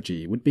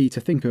analogy would be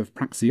to think of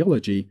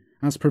praxeology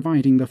as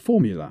providing the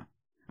formula,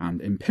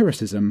 and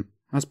empiricism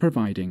as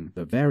providing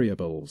the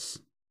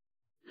variables.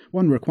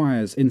 One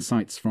requires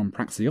insights from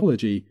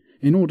praxeology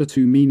in order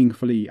to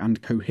meaningfully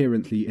and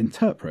coherently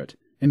interpret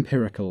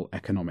empirical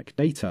economic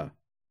data,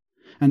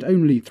 and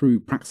only through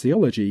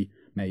praxeology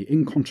may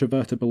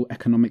incontrovertible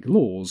economic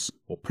laws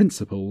or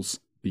principles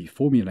be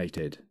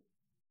formulated.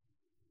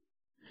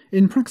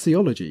 In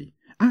praxeology,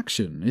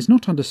 action is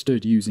not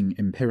understood using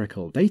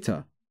empirical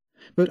data,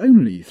 but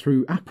only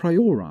through a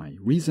priori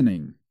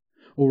reasoning,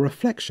 or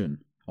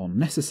reflection on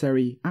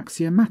necessary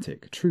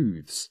axiomatic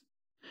truths,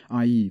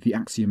 i.e. the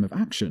axiom of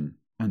action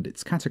and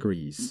its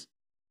categories.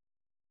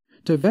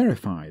 To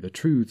verify the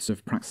truths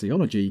of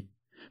praxeology,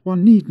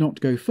 one need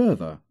not go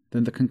further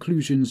than the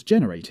conclusions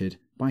generated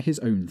by his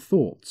own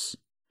thoughts,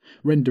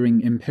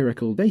 rendering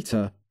empirical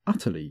data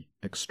utterly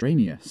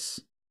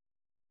extraneous.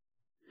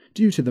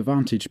 Due to the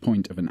vantage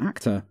point of an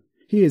actor,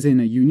 he is in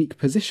a unique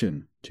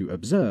position to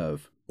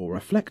observe or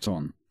reflect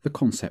on the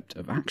concept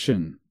of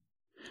action,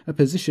 a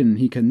position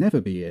he can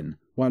never be in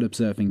while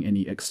observing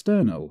any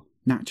external,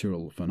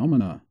 natural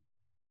phenomena.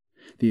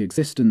 The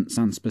existence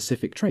and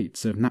specific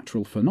traits of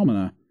natural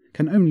phenomena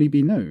can only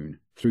be known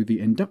through the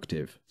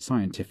inductive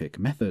scientific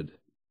method.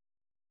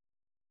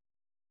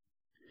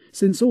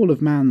 Since all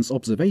of man's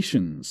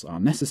observations are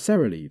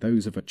necessarily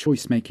those of a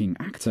choice-making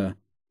actor,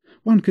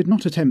 one could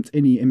not attempt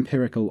any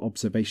empirical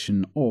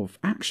observation of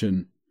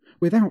action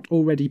without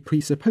already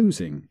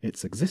presupposing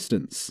its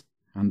existence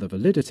and the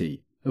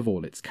validity of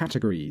all its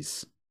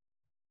categories.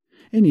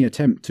 Any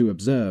attempt to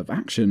observe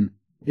action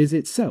is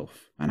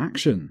itself an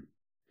action,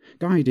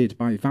 guided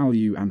by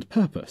value and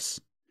purpose,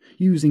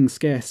 using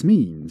scarce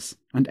means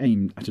and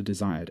aimed at a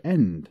desired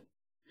end,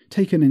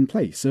 taken in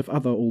place of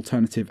other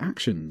alternative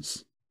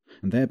actions,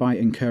 and thereby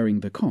incurring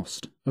the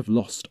cost of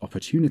lost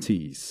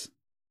opportunities.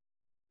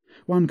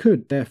 One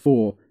could,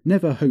 therefore,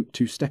 never hope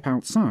to step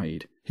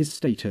outside his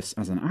status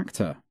as an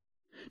actor,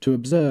 to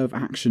observe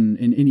action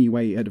in any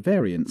way at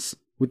variance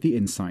with the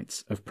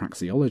insights of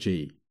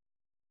praxeology.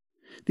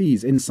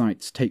 These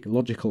insights take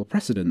logical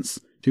precedence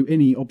to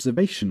any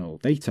observational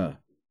data,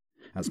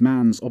 as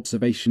man's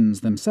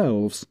observations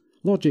themselves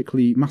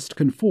logically must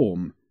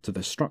conform to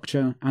the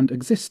structure and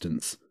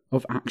existence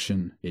of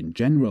action in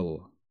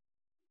general.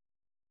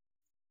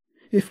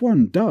 If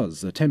one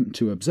does attempt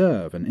to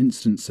observe an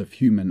instance of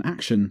human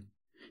action,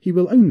 he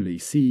will only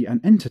see an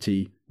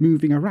entity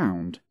moving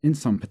around in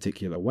some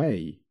particular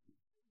way.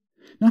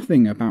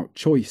 Nothing about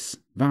choice,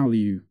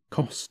 value,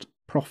 cost,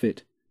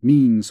 profit,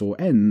 means, or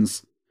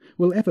ends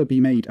will ever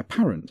be made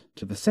apparent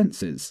to the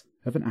senses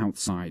of an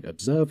outside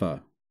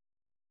observer.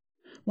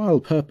 While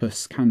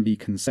purpose can be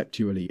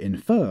conceptually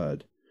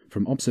inferred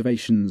from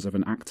observations of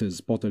an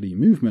actor's bodily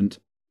movement,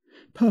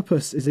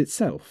 purpose is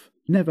itself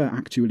never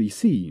actually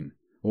seen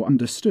or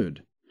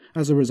understood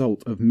as a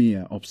result of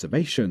mere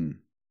observation.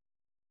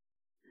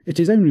 It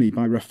is only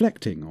by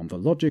reflecting on the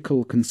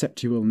logical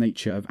conceptual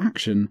nature of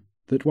action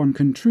that one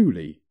can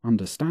truly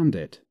understand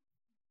it.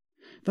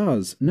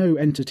 Thus, no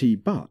entity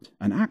but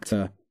an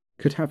actor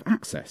could have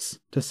access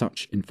to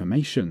such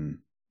information.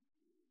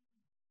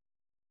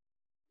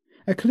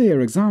 A clear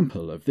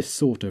example of this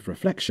sort of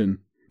reflection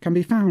can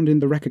be found in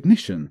the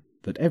recognition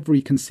that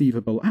every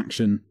conceivable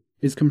action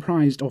is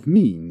comprised of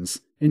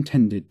means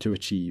intended to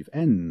achieve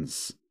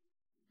ends.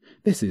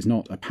 This is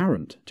not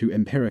apparent to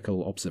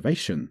empirical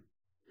observation,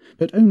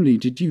 but only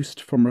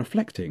deduced from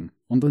reflecting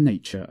on the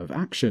nature of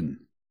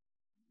action.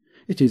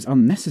 It is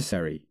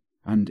unnecessary,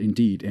 and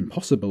indeed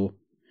impossible,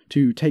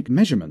 to take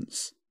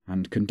measurements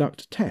and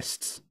conduct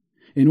tests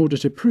in order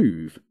to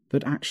prove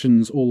that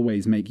actions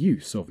always make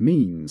use of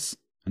means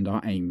and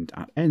are aimed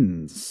at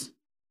ends.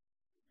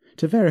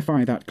 To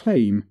verify that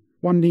claim,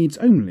 one needs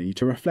only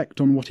to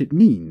reflect on what it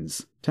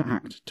means to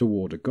act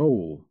toward a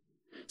goal,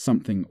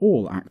 something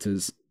all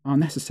actors are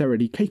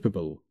necessarily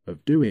capable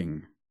of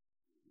doing.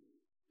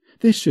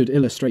 This should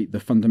illustrate the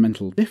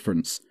fundamental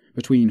difference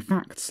between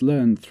facts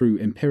learned through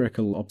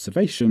empirical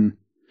observation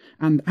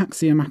and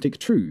axiomatic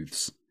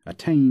truths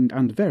attained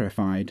and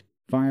verified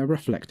via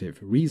reflective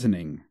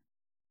reasoning.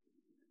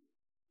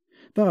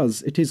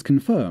 Thus, it is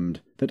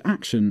confirmed that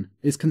action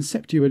is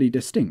conceptually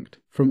distinct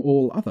from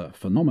all other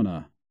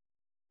phenomena.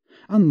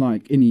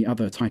 Unlike any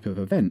other type of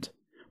event,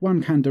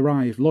 one can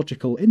derive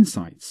logical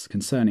insights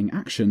concerning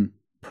action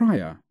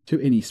prior to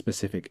any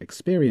specific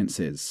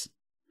experiences,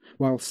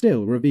 while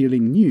still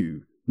revealing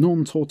new,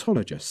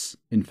 non-tautologous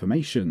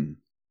information.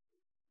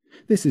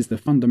 This is the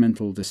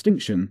fundamental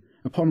distinction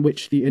upon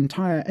which the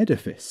entire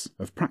edifice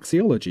of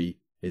praxeology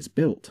is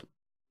built,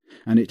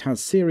 and it has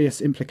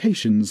serious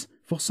implications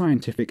for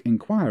scientific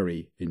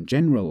inquiry in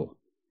general,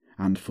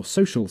 and for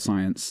social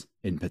science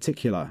in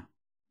particular.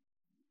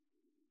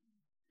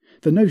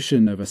 The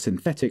notion of a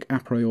synthetic a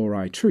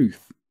priori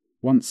truth,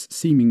 once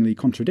seemingly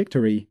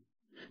contradictory,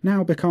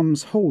 now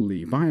becomes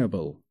wholly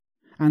viable,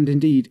 and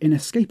indeed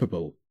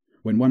inescapable,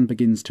 when one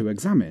begins to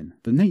examine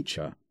the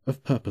nature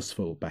of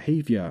purposeful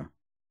behaviour.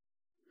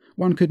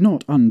 One could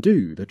not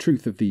undo the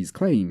truth of these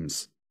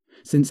claims,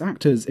 since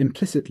actors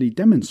implicitly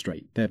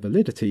demonstrate their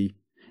validity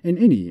in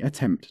any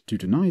attempt to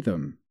deny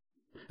them,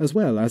 as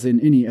well as in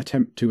any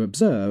attempt to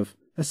observe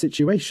a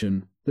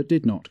situation that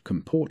did not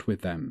comport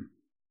with them.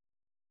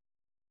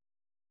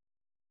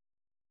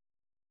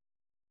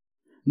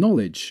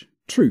 Knowledge,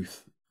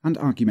 truth, and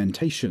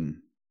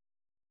argumentation.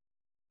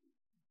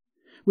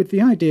 With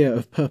the idea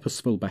of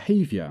purposeful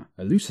behaviour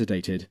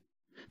elucidated,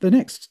 the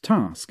next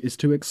task is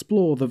to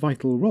explore the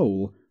vital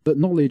role that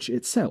knowledge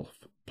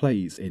itself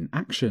plays in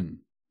action,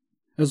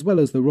 as well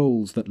as the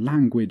roles that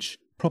language,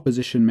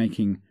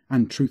 proposition-making,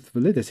 and truth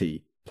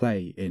validity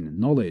play in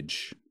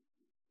knowledge.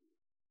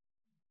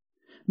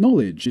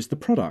 Knowledge is the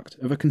product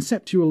of a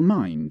conceptual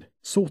mind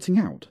sorting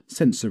out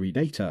sensory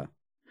data,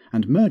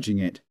 and merging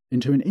it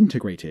into an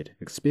integrated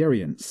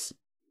experience,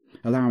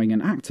 allowing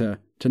an actor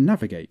to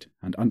navigate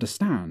and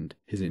understand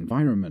his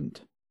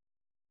environment.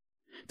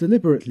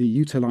 Deliberately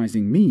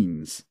utilizing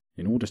means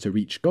in order to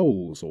reach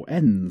goals or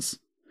ends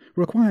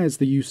requires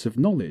the use of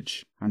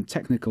knowledge and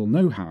technical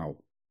know-how,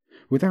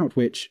 without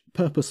which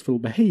purposeful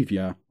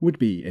behavior would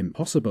be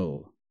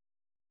impossible.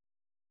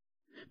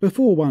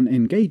 Before one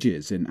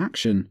engages in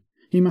action,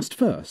 he must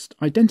first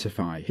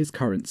identify his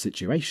current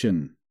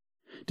situation,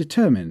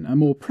 determine a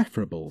more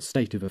preferable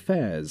state of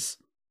affairs,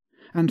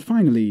 and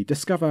finally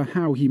discover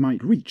how he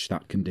might reach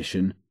that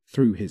condition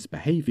through his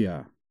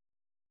behaviour.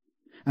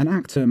 An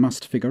actor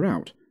must figure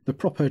out the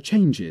proper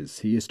changes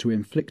he is to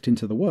inflict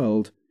into the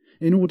world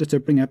in order to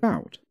bring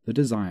about the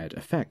desired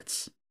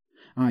effects,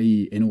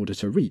 i.e. in order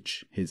to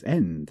reach his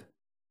end.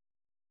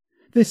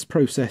 This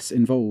process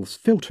involves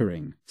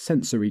filtering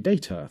sensory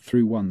data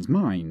through one's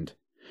mind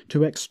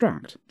to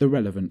extract the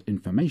relevant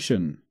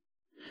information,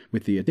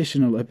 with the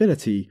additional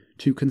ability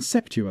to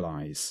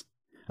conceptualize,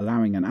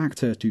 allowing an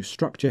actor to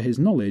structure his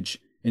knowledge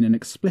in an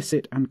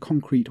explicit and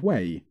concrete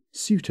way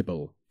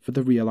suitable for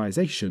the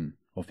realization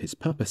of his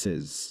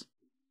purposes.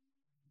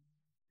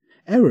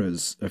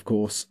 Errors, of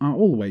course, are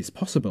always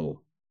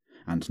possible,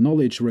 and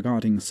knowledge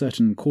regarding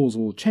certain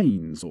causal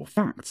chains or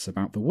facts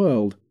about the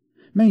world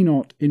may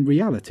not, in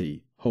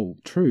reality,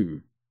 hold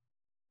true.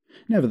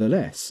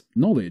 Nevertheless,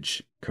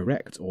 knowledge,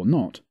 correct or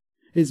not,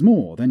 is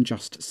more than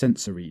just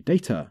sensory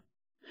data,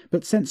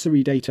 but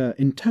sensory data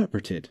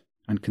interpreted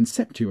and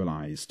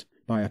conceptualized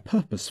by a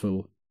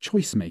purposeful,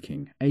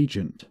 choice-making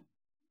agent.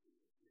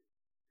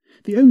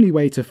 The only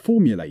way to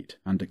formulate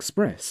and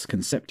express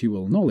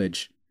conceptual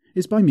knowledge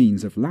is by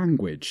means of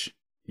language,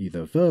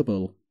 either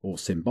verbal or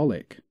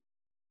symbolic.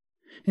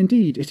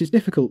 Indeed, it is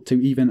difficult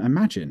to even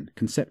imagine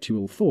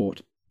conceptual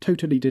thought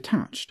totally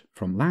detached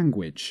from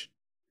language,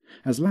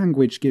 as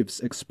language gives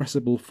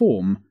expressible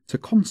form to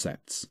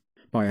concepts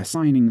by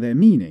assigning their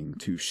meaning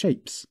to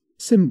shapes,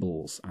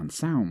 symbols, and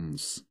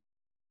sounds.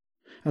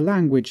 A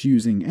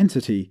language-using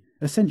entity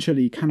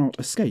essentially cannot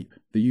escape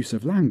the use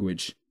of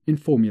language in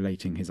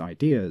formulating his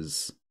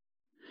ideas.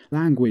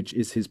 Language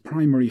is his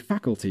primary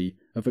faculty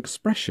of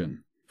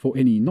expression for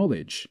any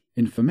knowledge,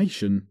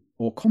 information,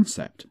 or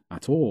concept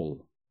at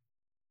all.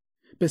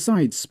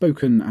 Besides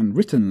spoken and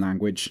written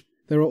language,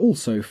 there are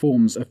also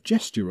forms of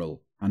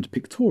gestural and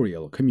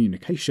pictorial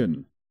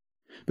communication,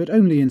 but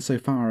only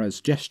insofar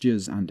as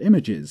gestures and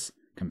images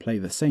can play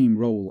the same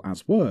role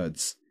as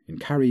words in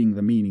carrying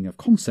the meaning of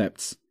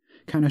concepts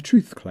can a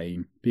truth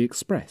claim be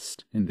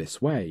expressed in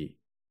this way.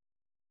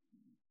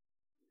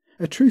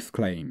 A truth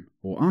claim,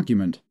 or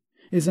argument,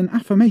 is an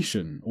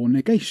affirmation or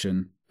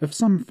negation of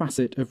some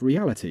facet of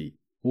reality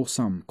or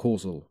some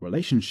causal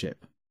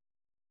relationship.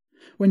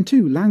 When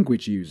two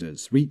language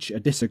users reach a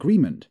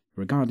disagreement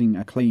regarding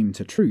a claim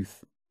to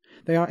truth,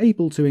 they are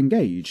able to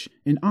engage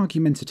in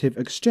argumentative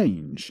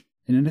exchange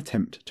in an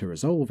attempt to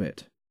resolve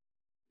it.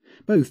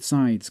 Both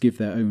sides give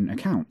their own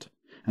account,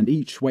 and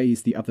each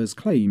weighs the other's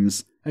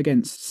claims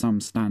against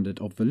some standard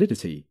of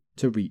validity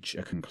to reach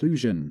a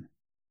conclusion.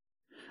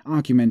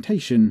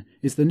 Argumentation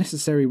is the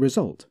necessary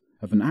result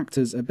of an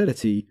actor's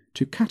ability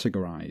to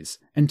categorize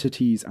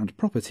entities and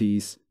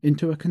properties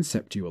into a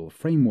conceptual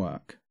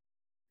framework.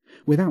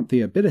 Without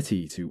the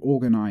ability to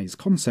organize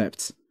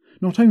concepts,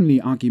 not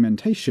only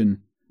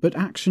argumentation, but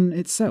action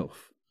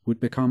itself would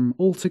become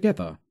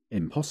altogether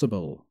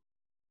impossible.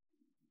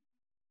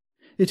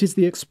 It is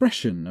the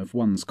expression of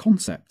one's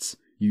concepts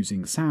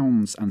using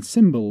sounds and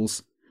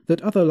symbols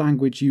that other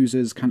language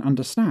users can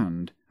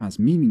understand as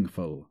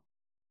meaningful.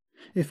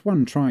 If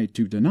one tried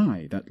to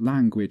deny that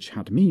language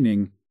had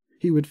meaning,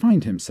 he would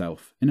find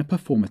himself in a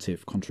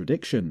performative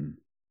contradiction.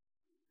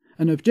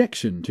 An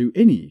objection to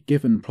any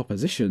given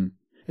proposition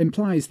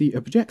implies the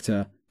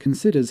objector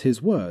considers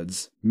his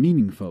words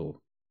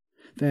meaningful,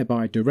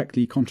 thereby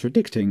directly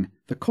contradicting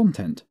the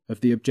content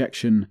of the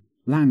objection,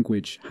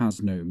 language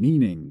has no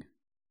meaning.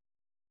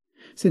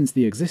 Since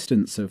the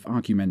existence of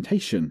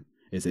argumentation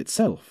is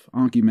itself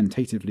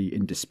argumentatively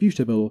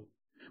indisputable,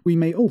 we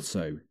may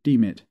also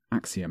deem it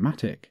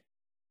axiomatic.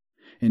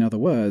 In other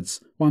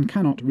words, one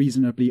cannot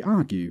reasonably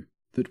argue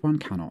that one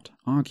cannot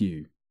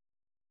argue.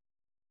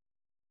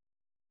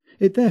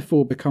 It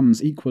therefore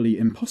becomes equally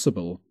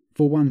impossible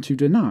for one to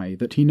deny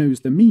that he knows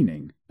the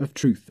meaning of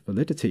truth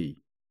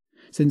validity,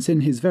 since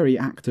in his very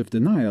act of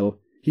denial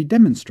he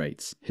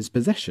demonstrates his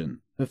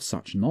possession of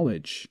such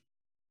knowledge.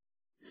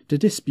 To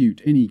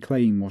dispute any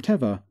claim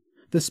whatever,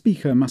 the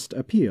speaker must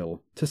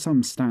appeal to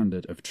some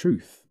standard of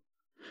truth.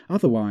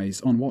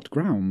 Otherwise, on what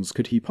grounds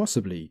could he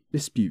possibly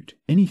dispute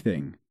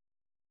anything?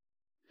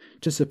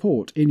 To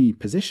support any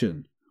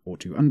position, or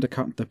to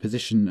undercut the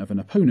position of an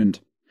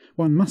opponent,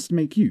 one must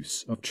make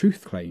use of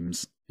truth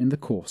claims in the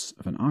course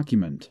of an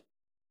argument.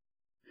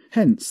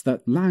 Hence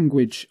that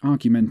language,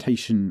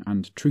 argumentation,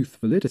 and truth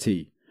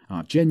validity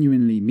are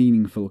genuinely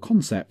meaningful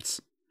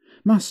concepts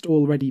must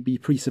already be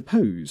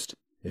presupposed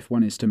if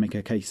one is to make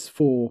a case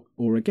for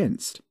or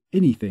against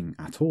anything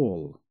at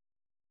all.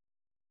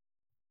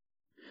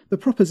 The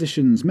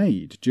propositions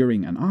made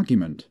during an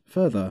argument,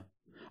 further,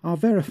 are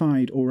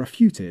verified or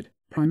refuted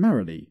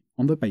primarily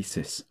on the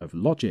basis of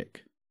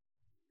logic.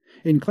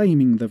 In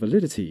claiming the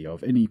validity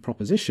of any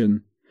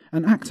proposition,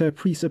 an actor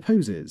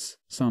presupposes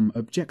some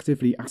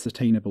objectively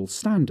ascertainable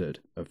standard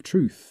of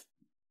truth.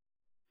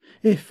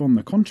 If, on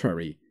the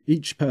contrary,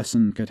 each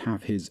person could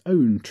have his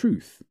own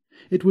truth,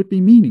 it would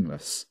be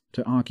meaningless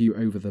to argue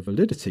over the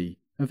validity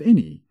of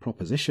any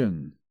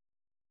proposition.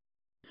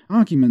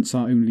 Arguments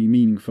are only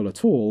meaningful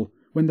at all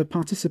when the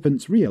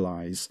participants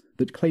realize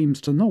that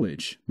claims to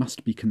knowledge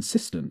must be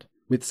consistent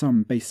with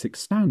some basic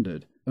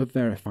standard of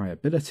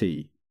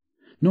verifiability,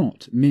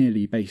 not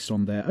merely based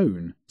on their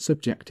own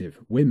subjective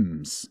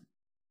whims.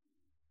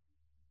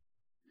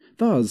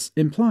 Thus,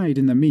 implied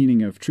in the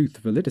meaning of truth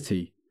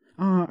validity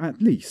are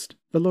at least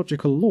the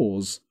logical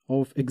laws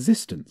of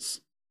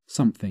existence.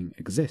 Something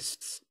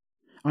exists.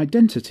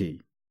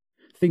 Identity.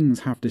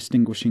 Things have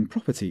distinguishing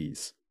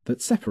properties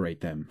that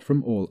separate them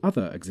from all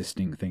other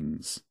existing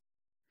things.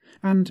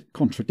 And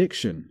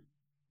contradiction.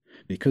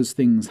 Because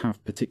things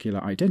have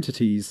particular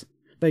identities,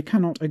 they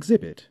cannot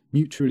exhibit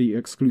mutually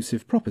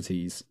exclusive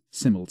properties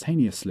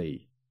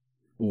simultaneously.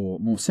 Or,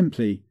 more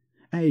simply,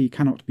 A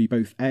cannot be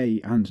both A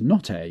and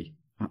not A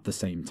at the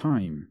same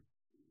time.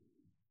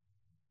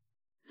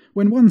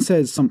 When one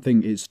says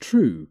something is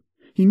true,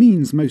 he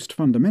means most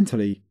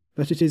fundamentally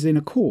that it is in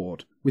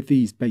accord with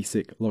these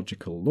basic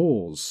logical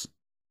laws.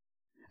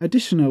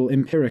 Additional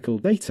empirical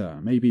data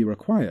may be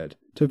required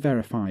to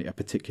verify a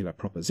particular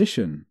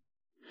proposition,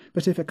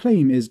 but if a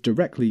claim is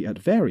directly at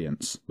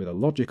variance with a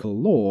logical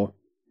law,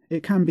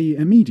 it can be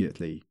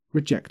immediately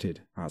rejected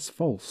as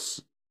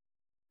false.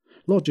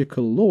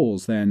 Logical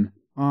laws, then,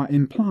 are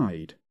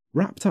implied,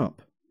 wrapped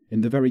up in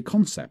the very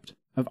concept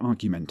of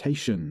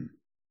argumentation.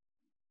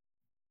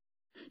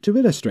 To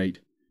illustrate,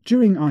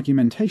 during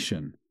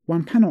argumentation,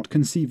 one cannot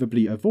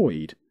conceivably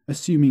avoid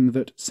assuming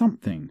that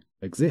something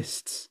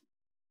exists.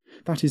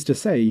 That is to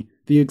say,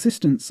 the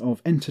existence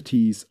of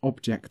entities,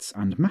 objects,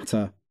 and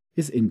matter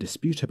is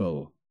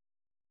indisputable.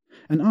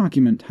 An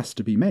argument has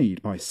to be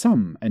made by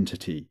some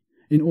entity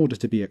in order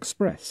to be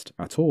expressed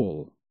at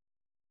all.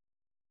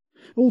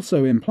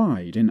 Also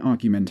implied in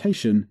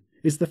argumentation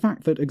is the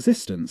fact that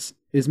existence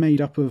is made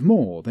up of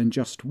more than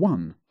just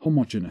one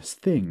homogeneous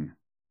thing.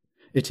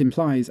 It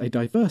implies a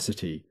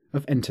diversity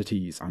of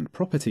entities and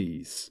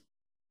properties.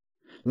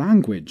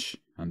 Language,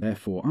 and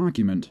therefore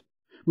argument,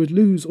 would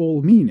lose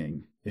all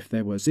meaning if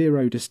there were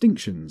zero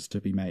distinctions to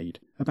be made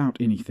about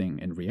anything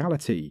in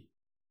reality.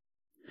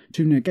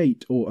 To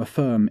negate or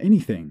affirm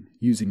anything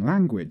using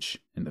language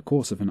in the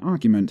course of an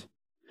argument,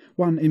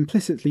 one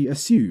implicitly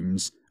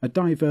assumes a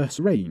diverse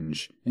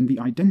range in the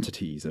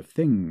identities of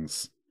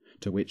things,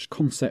 to which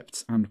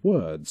concepts and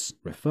words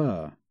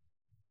refer.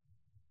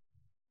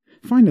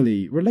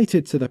 Finally,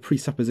 related to the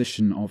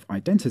presupposition of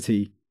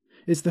identity,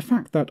 is the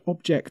fact that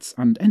objects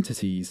and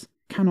entities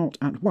cannot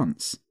at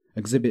once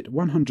exhibit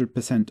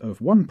 100%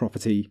 of one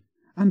property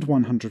and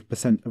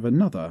 100% of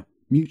another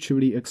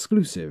mutually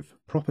exclusive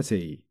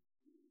property.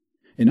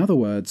 In other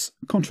words,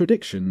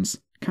 contradictions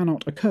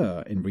cannot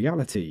occur in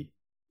reality,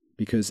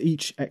 because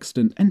each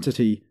extant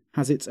entity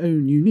has its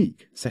own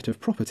unique set of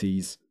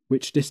properties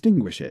which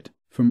distinguish it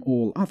from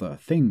all other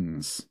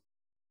things.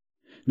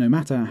 No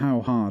matter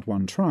how hard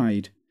one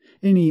tried,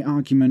 any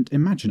argument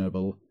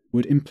imaginable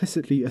would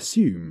implicitly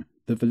assume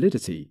the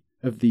validity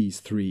of these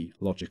three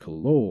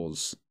logical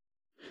laws.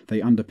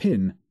 They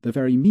underpin the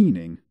very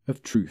meaning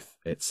of truth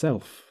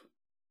itself.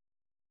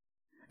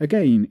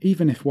 Again,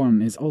 even if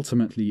one is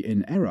ultimately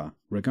in error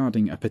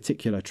regarding a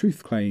particular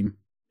truth claim,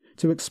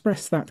 to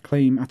express that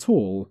claim at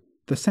all,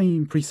 the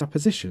same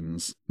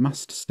presuppositions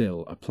must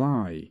still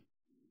apply.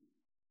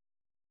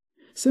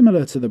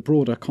 Similar to the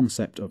broader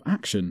concept of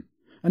action,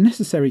 a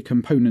necessary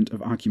component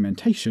of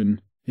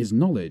argumentation is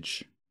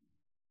knowledge.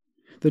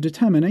 The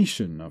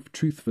determination of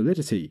truth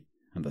validity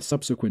and the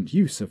subsequent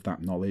use of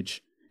that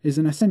knowledge is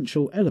an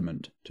essential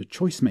element to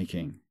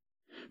choice-making,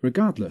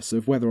 regardless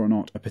of whether or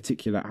not a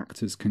particular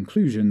actor's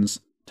conclusions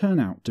turn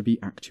out to be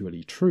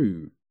actually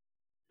true.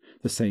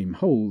 The same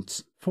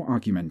holds for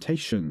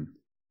argumentation.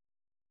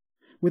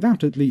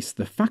 Without at least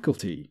the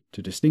faculty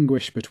to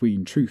distinguish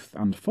between truth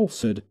and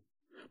falsehood,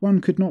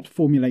 one could not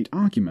formulate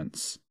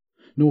arguments,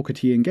 nor could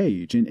he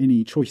engage in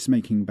any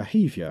choice-making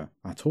behaviour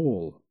at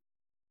all.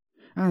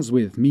 As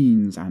with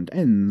means and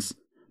ends,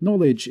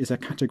 knowledge is a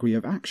category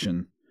of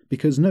action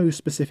because no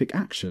specific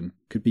action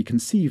could be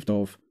conceived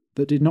of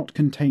that did not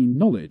contain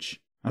knowledge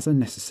as a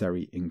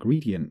necessary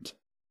ingredient.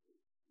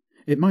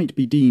 It might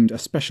be deemed a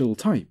special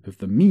type of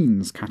the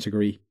means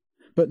category,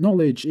 but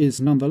knowledge is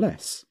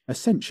nonetheless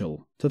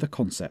essential to the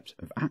concept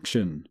of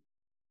action.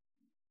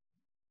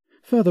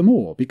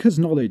 Furthermore, because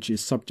knowledge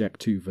is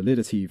subject to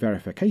validity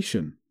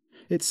verification,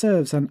 it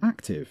serves an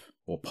active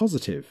or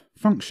positive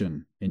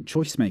function in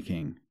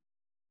choice-making.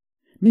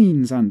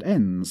 Means and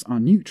ends are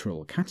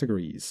neutral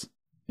categories,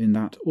 in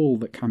that all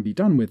that can be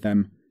done with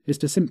them is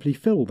to simply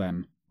fill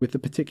them with the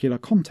particular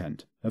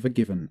content of a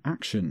given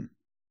action.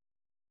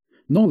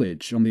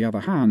 Knowledge, on the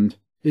other hand,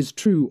 is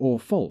true or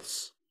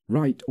false,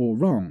 right or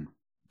wrong,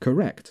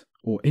 correct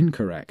or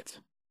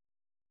incorrect.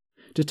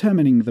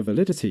 Determining the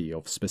validity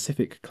of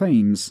specific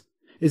claims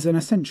is an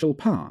essential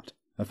part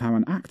of how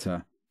an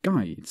actor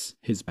guides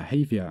his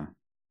behaviour.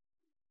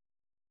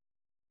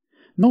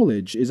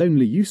 Knowledge is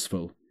only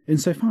useful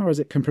insofar as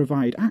it can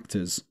provide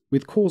actors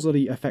with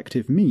causally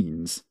effective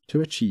means to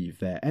achieve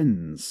their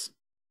ends.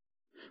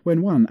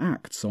 When one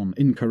acts on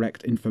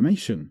incorrect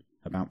information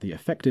about the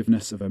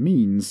effectiveness of a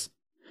means,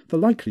 the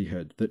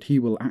likelihood that he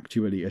will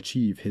actually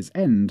achieve his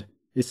end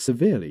is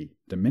severely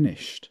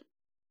diminished.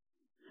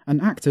 An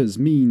actor's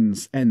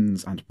means,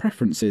 ends, and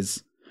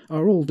preferences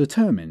are all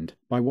determined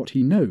by what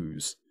he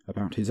knows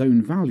about his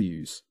own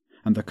values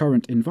and the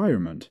current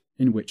environment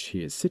in which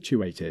he is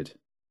situated.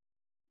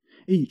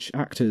 Each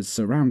actor's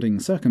surrounding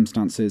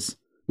circumstances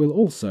will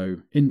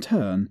also, in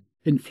turn,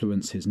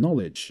 influence his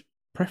knowledge,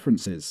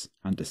 preferences,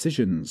 and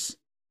decisions,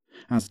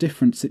 as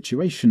different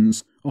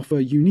situations offer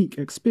unique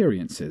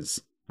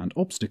experiences and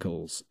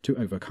obstacles to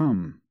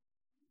overcome.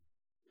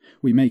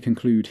 We may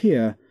conclude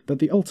here that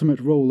the ultimate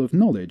role of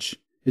knowledge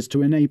is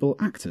to enable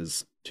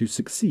actors to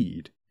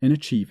succeed in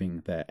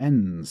achieving their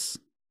ends.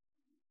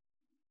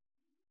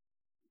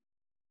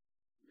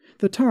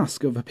 The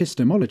task of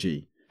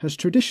epistemology has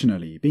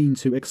traditionally been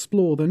to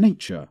explore the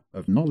nature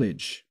of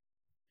knowledge.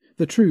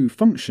 The true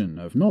function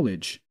of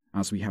knowledge,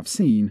 as we have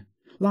seen,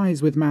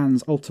 lies with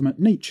man's ultimate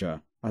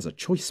nature as a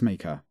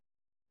choice-maker.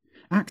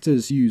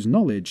 Actors use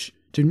knowledge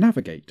to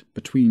navigate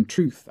between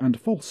truth and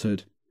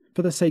falsehood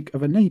for the sake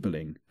of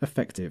enabling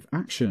effective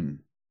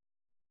action.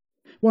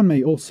 One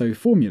may also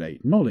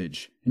formulate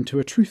knowledge into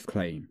a truth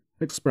claim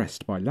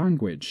expressed by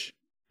language,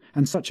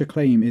 and such a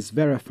claim is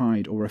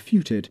verified or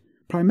refuted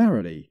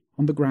primarily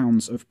on the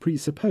grounds of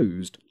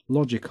presupposed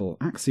logical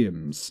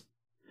axioms,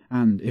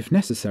 and, if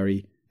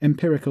necessary,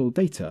 empirical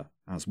data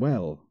as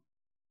well.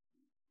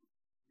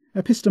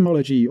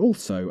 Epistemology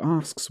also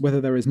asks whether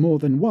there is more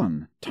than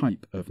one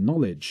type of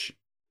knowledge,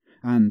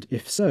 and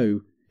if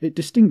so, it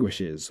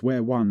distinguishes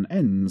where one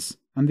ends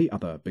and the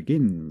other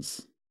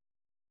begins.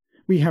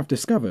 We have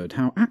discovered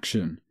how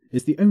action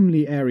is the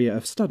only area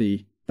of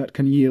study that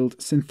can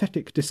yield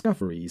synthetic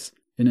discoveries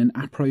in an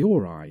a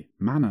priori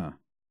manner.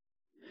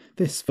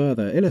 This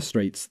further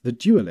illustrates the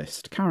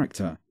dualist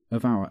character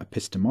of our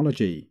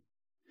epistemology.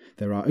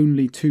 There are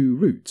only two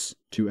routes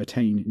to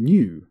attain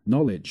new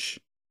knowledge: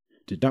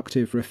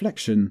 deductive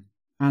reflection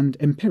and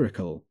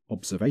empirical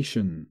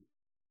observation.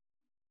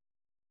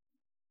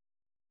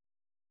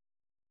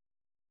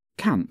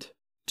 Kant,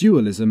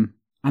 dualism,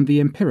 and the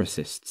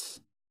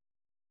empiricists.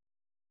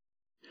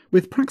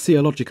 With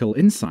praxeological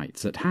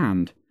insights at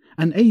hand,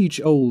 an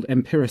age-old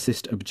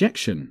empiricist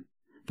objection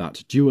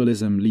that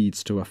dualism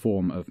leads to a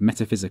form of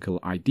metaphysical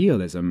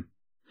idealism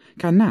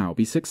can now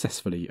be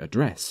successfully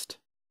addressed.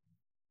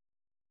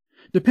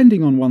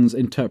 Depending on one's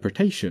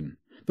interpretation,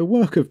 the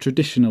work of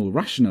traditional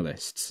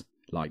rationalists,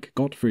 like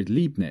Gottfried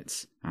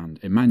Leibniz and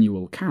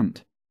Immanuel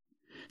Kant,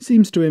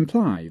 seems to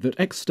imply that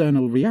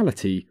external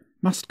reality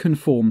must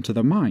conform to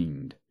the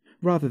mind,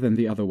 rather than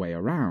the other way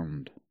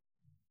around.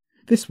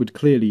 This would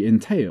clearly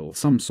entail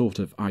some sort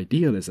of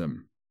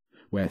idealism,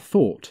 where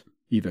thought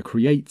either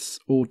creates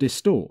or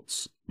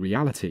distorts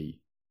reality.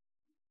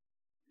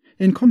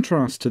 In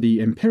contrast to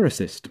the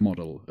empiricist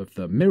model of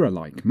the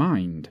mirror-like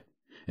mind,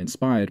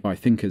 inspired by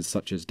thinkers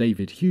such as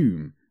David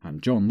Hume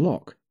and John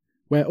Locke,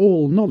 where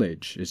all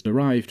knowledge is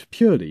derived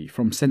purely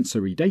from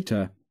sensory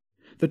data,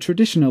 the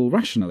traditional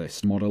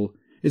rationalist model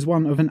is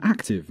one of an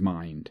active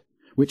mind,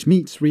 which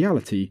meets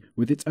reality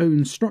with its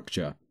own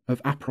structure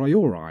of a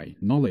priori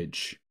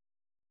knowledge.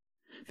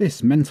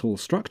 This mental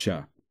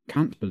structure,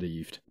 Kant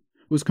believed,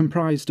 was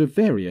comprised of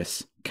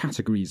various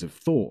categories of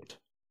thought.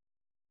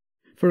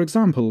 For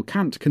example,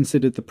 Kant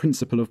considered the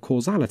principle of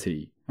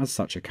causality as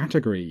such a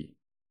category.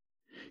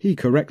 He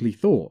correctly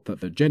thought that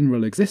the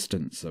general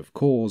existence of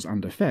cause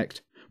and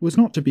effect was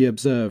not to be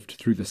observed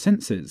through the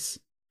senses,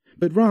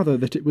 but rather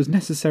that it was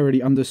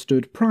necessarily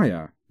understood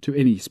prior to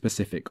any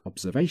specific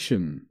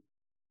observation.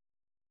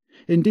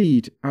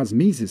 Indeed, as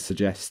Mises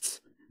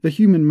suggests, the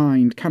human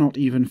mind cannot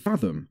even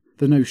fathom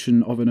the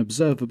notion of an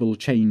observable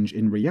change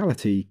in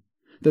reality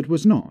that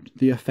was not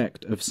the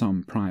effect of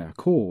some prior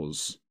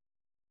cause.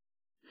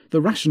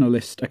 The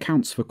rationalist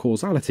accounts for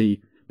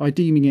causality by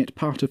deeming it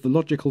part of the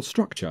logical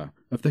structure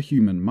of the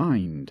human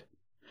mind,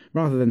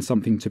 rather than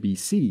something to be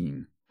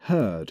seen,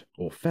 heard,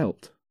 or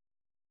felt.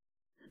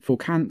 For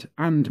Kant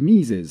and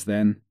Mises,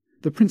 then,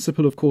 the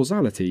principle of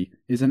causality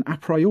is an a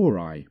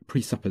priori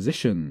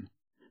presupposition,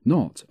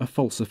 not a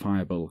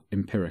falsifiable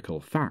empirical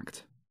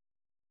fact.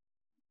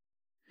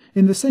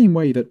 In the same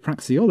way that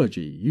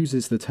praxeology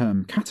uses the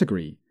term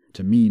category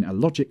to mean a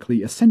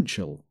logically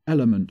essential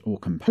element or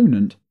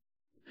component,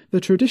 the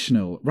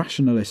traditional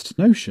rationalist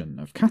notion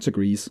of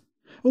categories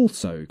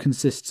also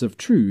consists of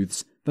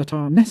truths that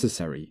are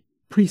necessary,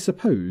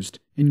 presupposed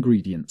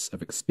ingredients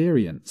of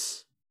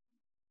experience.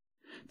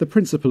 The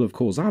principle of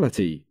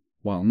causality,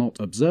 while not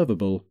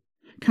observable,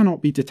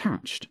 cannot be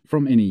detached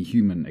from any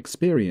human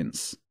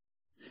experience.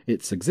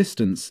 Its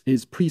existence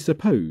is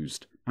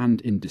presupposed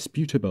and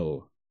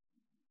indisputable.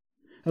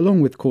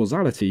 Along with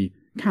causality,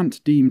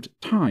 Kant deemed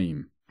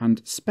time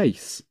and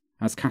space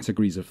as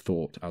categories of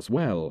thought as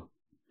well,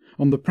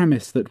 on the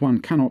premise that one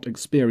cannot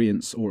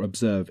experience or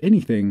observe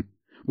anything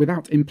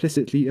without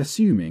implicitly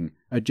assuming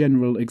a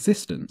general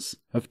existence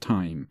of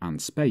time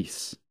and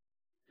space.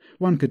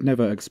 One could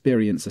never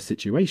experience a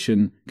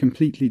situation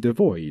completely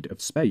devoid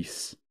of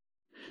space,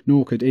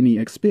 nor could any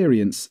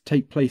experience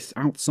take place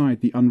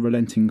outside the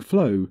unrelenting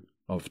flow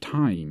of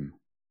time.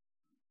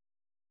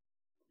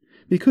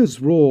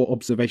 Because raw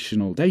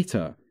observational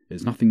data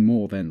is nothing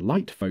more than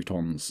light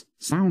photons,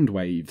 sound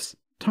waves,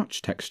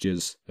 touch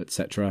textures,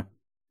 etc.,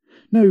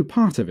 no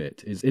part of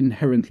it is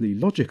inherently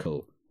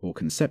logical or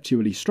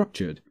conceptually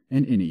structured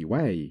in any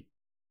way.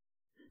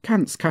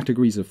 Kant's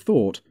categories of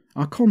thought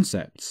are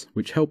concepts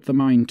which help the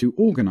mind to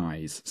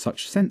organize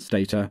such sense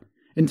data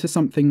into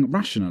something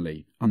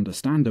rationally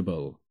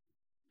understandable.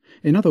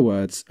 In other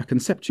words, a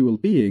conceptual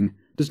being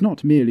does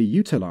not merely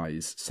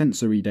utilize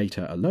sensory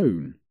data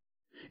alone.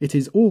 It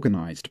is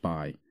organized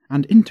by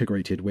and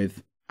integrated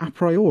with a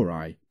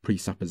priori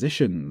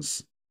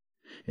presuppositions.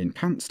 In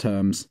Kant's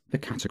terms, the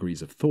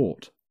categories of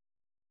thought.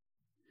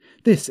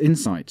 This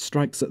insight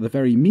strikes at the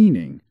very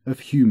meaning of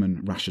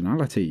human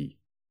rationality,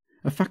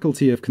 a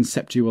faculty of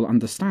conceptual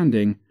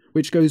understanding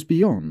which goes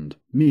beyond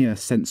mere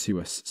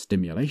sensuous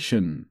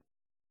stimulation.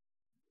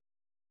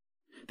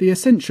 The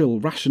essential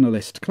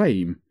rationalist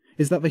claim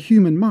is that the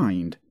human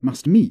mind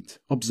must meet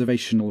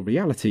observational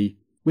reality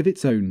with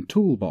its own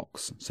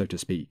toolbox, so to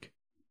speak.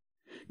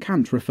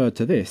 Kant referred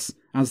to this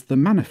as the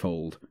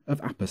manifold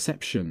of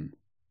apperception,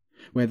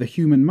 where the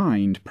human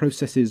mind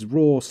processes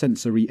raw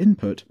sensory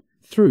input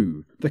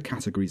through the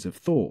categories of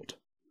thought,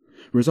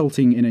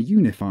 resulting in a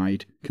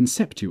unified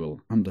conceptual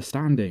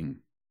understanding.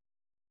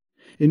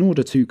 In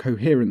order to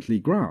coherently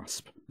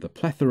grasp the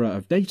plethora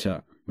of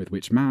data with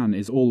which man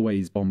is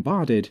always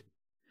bombarded,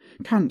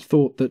 Kant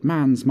thought that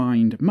man's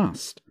mind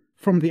must,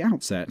 from the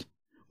outset,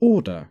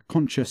 order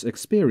conscious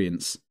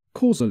experience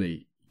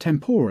causally,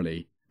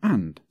 temporally,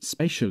 and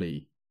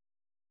spatially.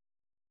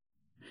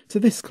 To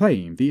this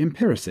claim, the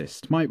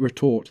empiricist might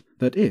retort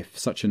that if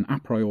such an a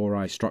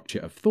priori structure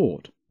of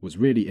thought was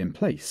really in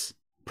place,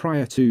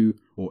 prior to,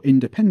 or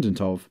independent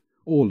of,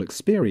 all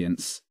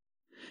experience,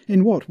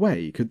 in what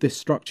way could this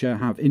structure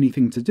have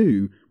anything to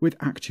do with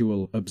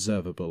actual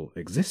observable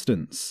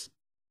existence?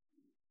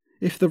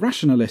 If the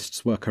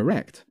rationalists were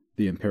correct,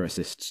 the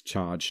empiricists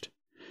charged,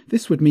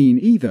 this would mean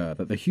either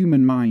that the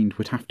human mind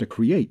would have to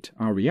create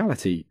our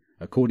reality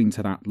according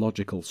to that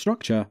logical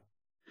structure,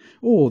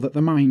 or that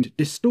the mind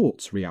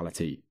distorts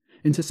reality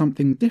into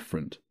something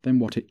different than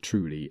what it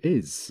truly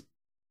is.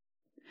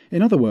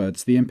 In other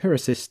words, the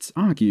empiricists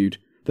argued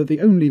that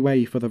the only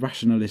way for the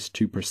rationalist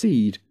to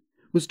proceed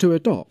was to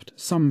adopt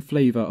some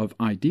flavour of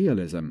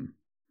idealism,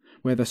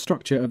 where the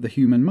structure of the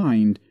human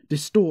mind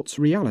distorts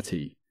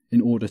reality in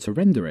order to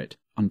render it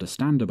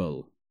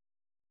understandable.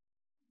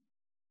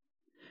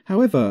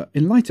 However,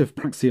 in light of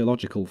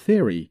praxeological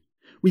theory,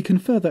 we can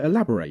further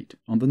elaborate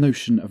on the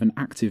notion of an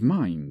active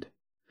mind,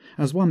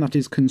 as one that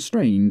is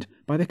constrained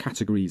by the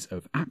categories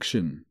of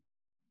action.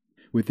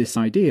 With this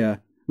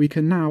idea, we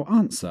can now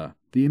answer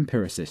the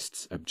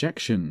empiricist's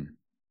objection.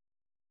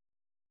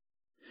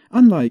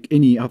 Unlike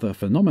any other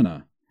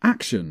phenomena,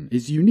 action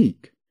is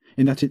unique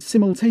in that it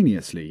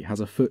simultaneously has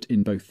a foot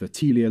in both the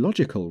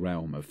teleological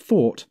realm of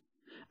thought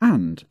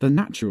and the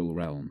natural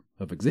realm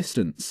of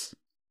existence.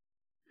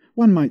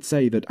 One might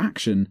say that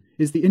action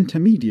is the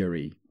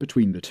intermediary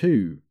between the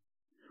two,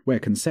 where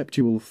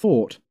conceptual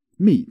thought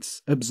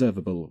meets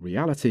observable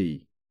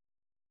reality.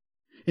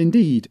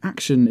 Indeed,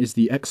 action is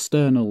the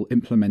external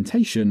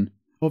implementation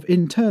of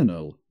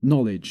internal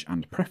knowledge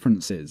and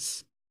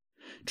preferences,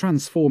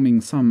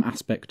 transforming some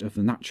aspect of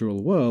the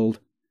natural world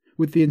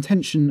with the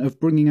intention of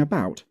bringing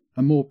about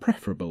a more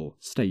preferable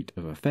state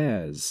of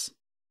affairs.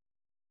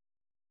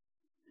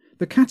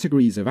 The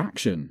categories of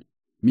action,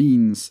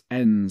 means,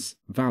 ends,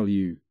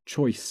 value,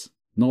 choice,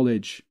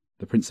 knowledge,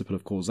 the principle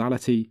of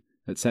causality,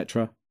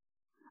 etc.,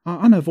 are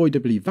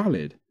unavoidably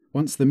valid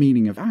once the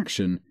meaning of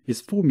action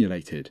is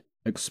formulated,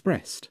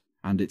 expressed,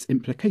 and its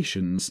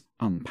implications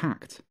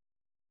unpacked.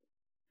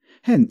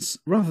 Hence,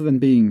 rather than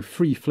being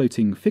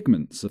free-floating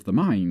figments of the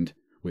mind,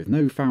 with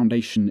no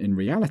foundation in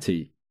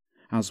reality,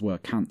 as were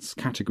Kant's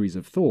categories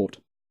of thought,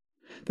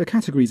 the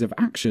categories of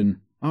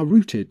action are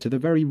rooted to the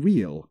very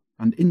real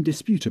and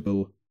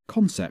indisputable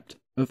concept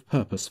of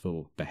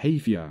purposeful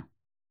behaviour.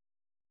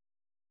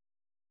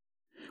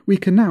 We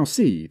can now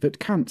see that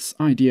Kant's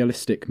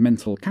idealistic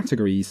mental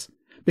categories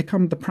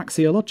become the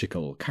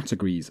praxeological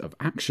categories of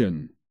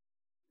action.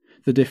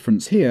 The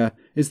difference here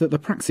is that the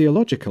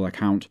praxeological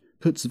account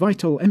puts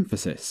vital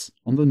emphasis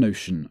on the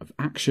notion of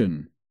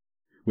action,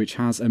 which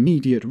has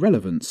immediate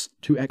relevance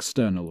to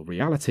external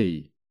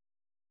reality.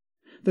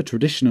 The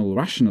traditional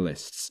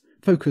rationalists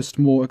focused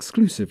more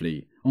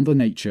exclusively on the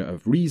nature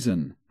of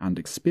reason and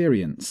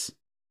experience,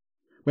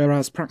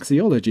 whereas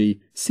praxeology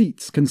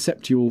seats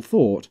conceptual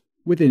thought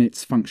within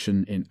its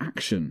function in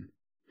action,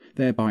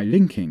 thereby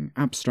linking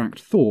abstract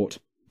thought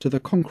to the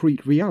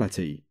concrete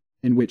reality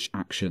in which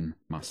action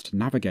must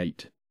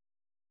navigate.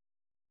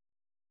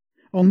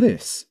 On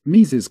this,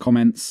 Mises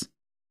comments,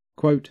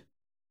 quote,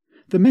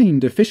 "The main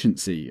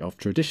deficiency of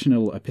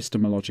traditional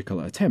epistemological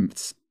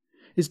attempts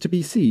is to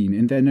be seen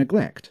in their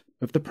neglect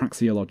of the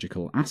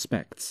praxeological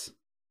aspects.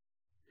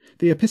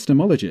 The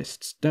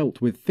epistemologists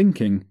dealt with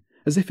thinking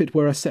as if it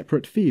were a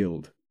separate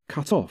field,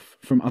 cut off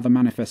from other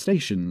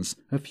manifestations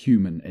of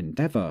human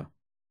endeavour.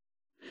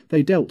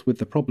 They dealt with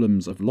the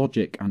problems of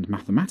logic and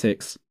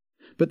mathematics,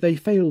 but they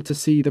failed to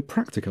see the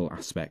practical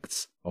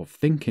aspects of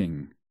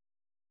thinking."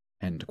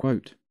 End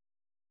quote.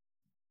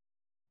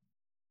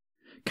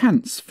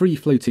 Kant's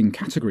free-floating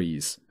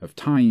categories of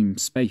time,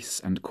 space,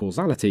 and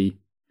causality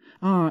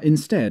are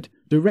instead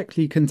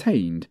directly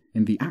contained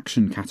in the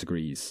action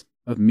categories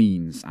of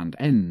means and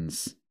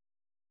ends.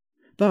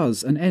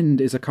 Thus, an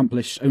end is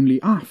accomplished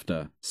only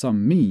after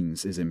some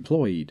means is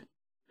employed.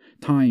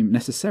 Time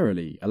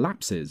necessarily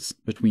elapses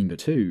between the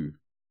two.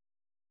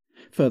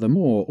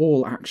 Furthermore,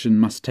 all action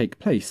must take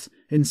place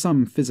in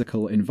some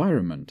physical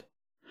environment,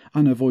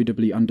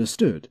 unavoidably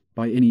understood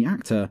by any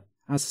actor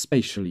as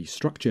spatially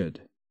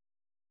structured.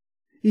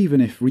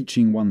 Even if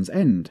reaching one's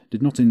end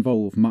did not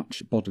involve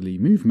much bodily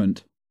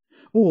movement,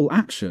 all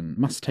action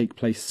must take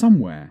place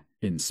somewhere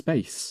in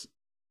space.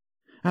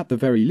 At the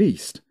very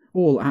least,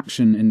 all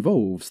action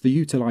involves the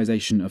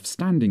utilization of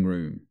standing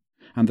room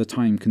and the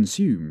time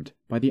consumed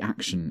by the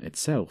action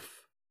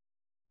itself.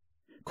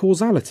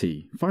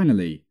 Causality,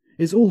 finally,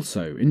 is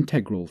also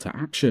integral to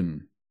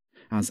action,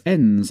 as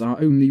ends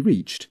are only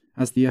reached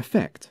as the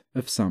effect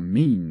of some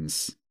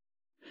means.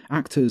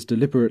 Actors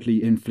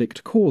deliberately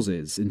inflict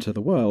causes into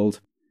the world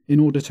in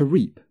order to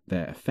reap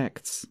their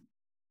effects.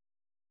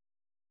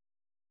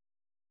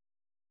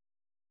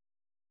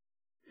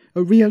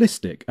 A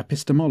realistic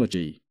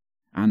epistemology,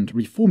 and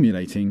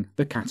reformulating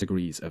the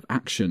categories of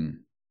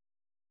action.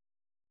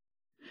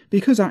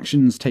 Because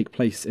actions take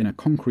place in a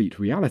concrete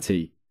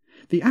reality,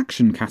 the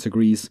action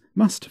categories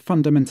must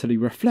fundamentally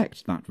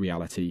reflect that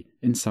reality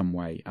in some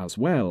way as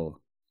well.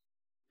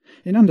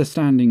 In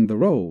understanding the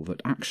role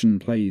that action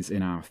plays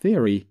in our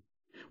theory,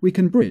 we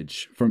can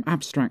bridge from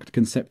abstract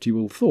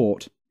conceptual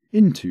thought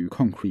into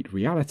concrete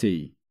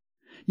reality,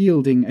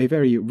 yielding a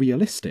very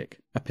realistic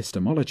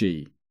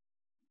epistemology.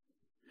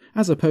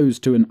 As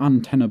opposed to an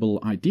untenable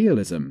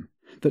idealism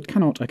that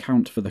cannot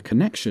account for the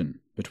connection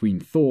between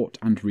thought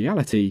and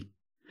reality,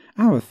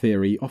 our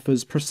theory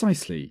offers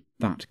precisely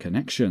that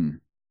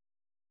connection.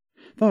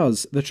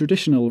 Thus, the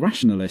traditional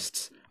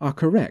rationalists are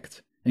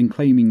correct in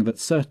claiming that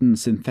certain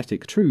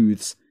synthetic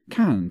truths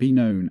can be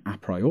known a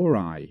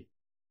priori.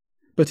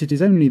 But it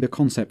is only the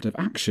concept of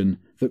action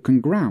that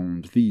can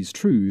ground these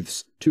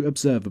truths to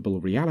observable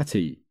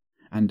reality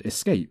and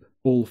escape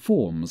all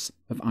forms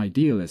of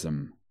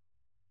idealism.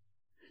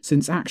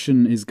 Since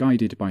action is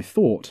guided by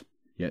thought,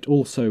 yet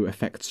also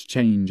affects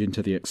change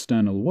into the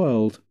external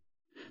world,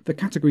 the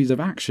categories of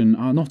action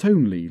are not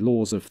only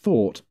laws of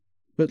thought,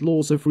 but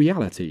laws of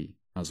reality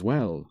as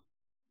well.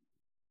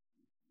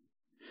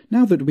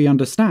 Now that we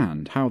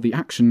understand how the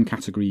action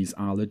categories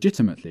are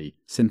legitimately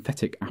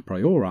synthetic a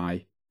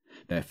priori,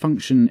 their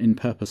function in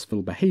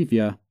purposeful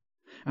behaviour,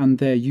 and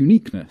their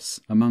uniqueness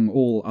among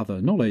all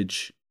other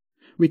knowledge,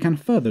 we can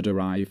further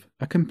derive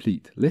a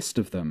complete list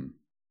of them.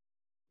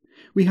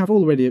 We have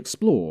already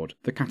explored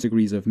the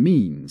categories of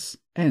means,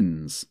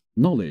 ends,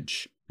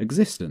 knowledge,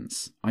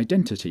 existence,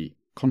 identity,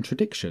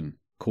 contradiction,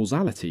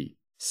 causality,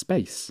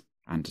 space,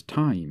 and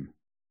time.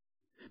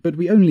 But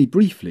we only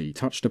briefly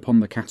touched upon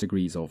the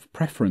categories of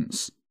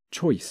preference,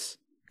 choice,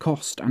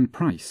 cost and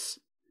price,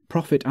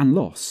 profit and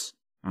loss,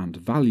 and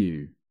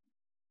value.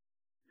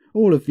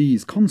 All of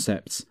these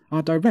concepts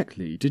are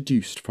directly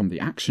deduced from the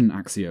action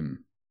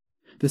axiom,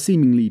 the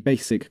seemingly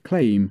basic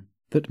claim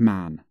that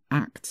man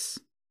acts.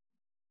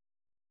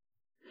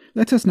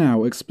 Let us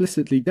now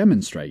explicitly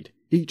demonstrate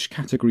each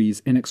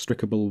category's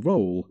inextricable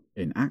role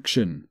in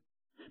action,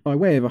 by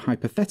way of a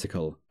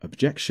hypothetical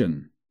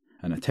objection,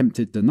 an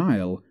attempted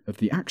denial of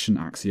the action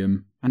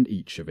axiom and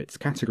each of its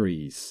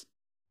categories.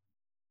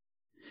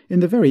 In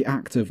the very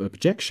act of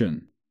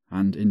objection,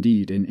 and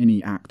indeed in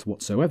any act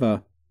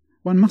whatsoever,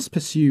 one must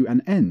pursue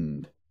an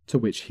end to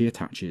which he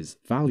attaches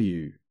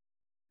value.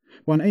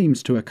 One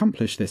aims to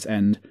accomplish this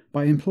end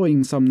by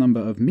employing some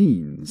number of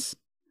means,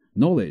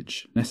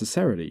 knowledge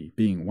necessarily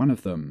being one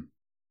of them.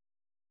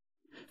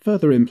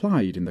 Further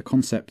implied in the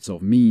concepts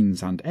of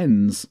means and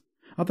ends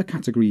are the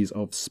categories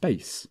of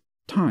space,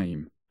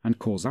 time, and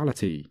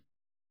causality.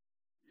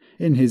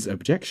 In his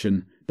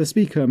objection, the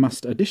speaker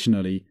must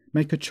additionally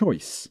make a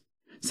choice,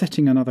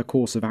 setting another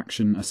course of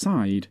action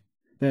aside,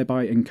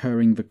 thereby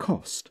incurring the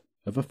cost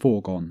of a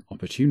foregone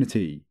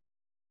opportunity.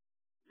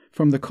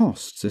 From the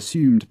costs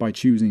assumed by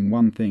choosing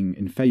one thing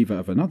in favour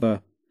of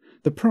another,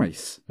 the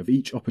price of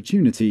each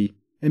opportunity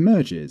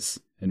emerges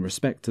in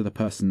respect to the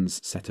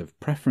person's set of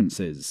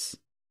preferences.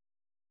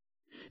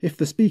 If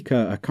the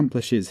speaker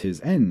accomplishes his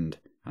end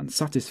and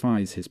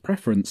satisfies his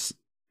preference,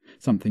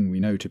 something we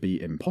know to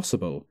be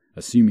impossible,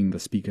 assuming the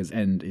speaker's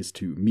end is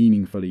to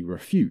meaningfully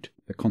refute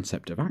the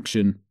concept of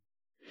action,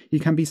 he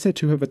can be said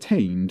to have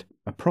attained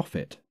a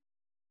profit.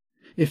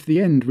 If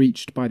the end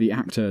reached by the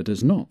actor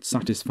does not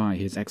satisfy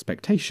his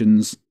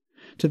expectations,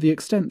 to the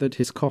extent that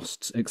his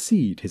costs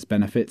exceed his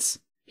benefits,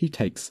 he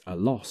takes a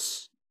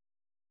loss.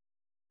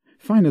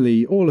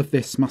 Finally, all of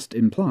this must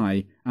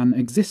imply an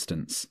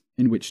existence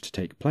in which to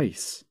take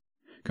place,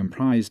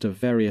 comprised of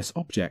various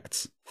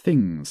objects,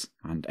 things,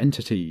 and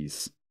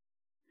entities.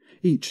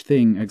 Each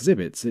thing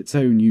exhibits its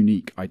own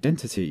unique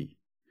identity,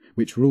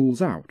 which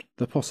rules out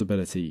the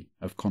possibility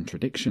of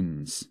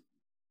contradictions.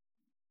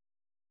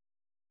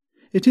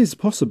 It is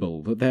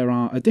possible that there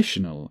are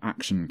additional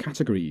action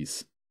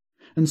categories,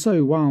 and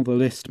so while the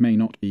list may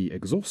not be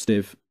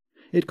exhaustive,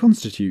 it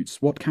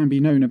constitutes what can be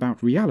known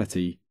about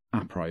reality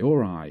a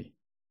priori.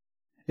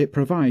 It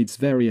provides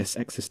various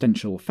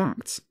existential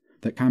facts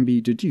that can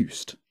be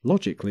deduced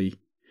logically,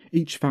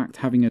 each fact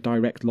having a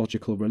direct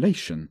logical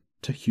relation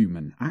to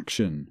human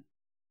action.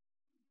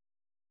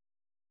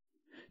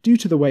 Due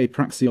to the way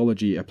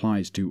praxeology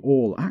applies to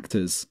all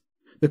actors,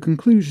 the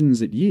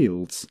conclusions it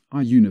yields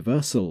are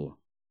universal.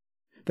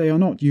 They are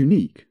not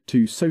unique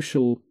to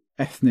social,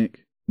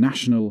 ethnic,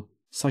 national,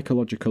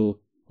 psychological,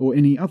 or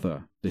any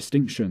other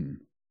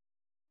distinction.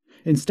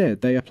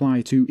 Instead, they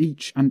apply to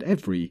each and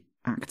every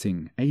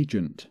acting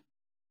agent.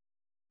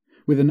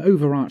 With an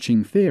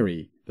overarching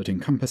theory that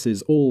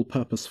encompasses all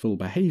purposeful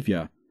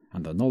behaviour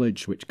and the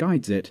knowledge which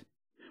guides it,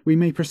 we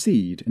may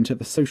proceed into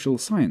the social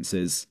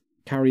sciences,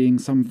 carrying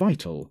some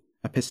vital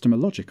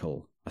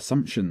epistemological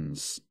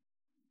assumptions.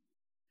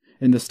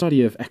 In the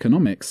study of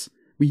economics,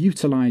 we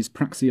utilize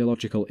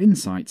praxeological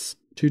insights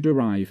to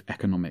derive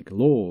economic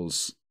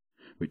laws,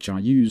 which are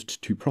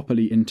used to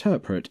properly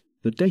interpret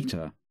the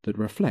data that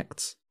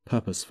reflects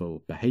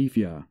purposeful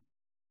behaviour.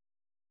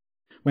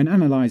 When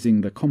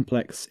analysing the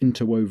complex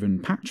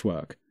interwoven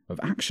patchwork of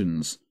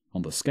actions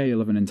on the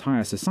scale of an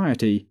entire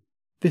society,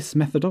 this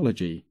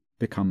methodology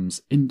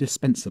becomes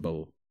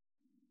indispensable.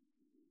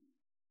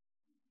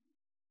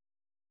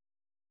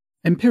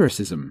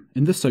 Empiricism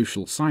in the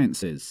social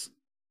sciences.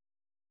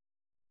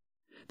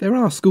 There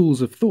are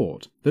schools of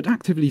thought that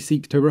actively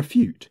seek to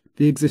refute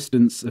the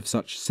existence of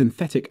such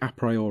synthetic a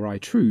priori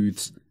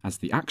truths as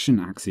the action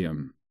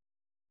axiom.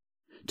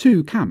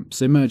 Two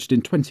camps emerged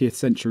in 20th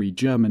century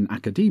German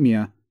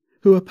academia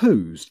who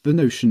opposed the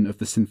notion of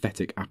the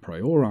synthetic a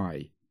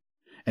priori: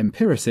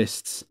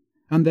 empiricists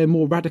and their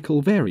more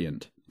radical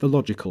variant, the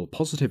logical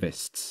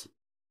positivists.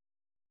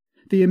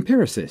 The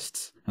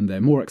empiricists and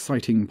their more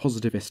exciting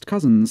positivist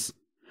cousins,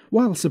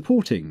 while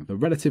supporting the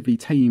relatively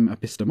tame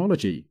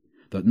epistemology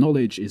that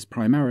knowledge is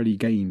primarily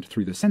gained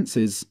through the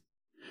senses,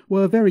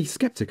 were very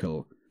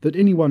sceptical that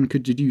anyone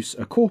could deduce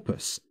a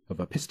corpus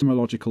of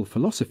epistemological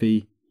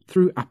philosophy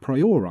through a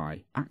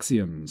priori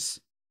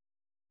axioms.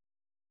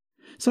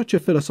 Such a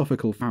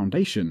philosophical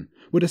foundation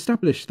would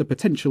establish the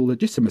potential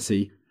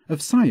legitimacy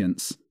of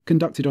science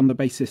conducted on the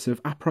basis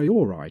of a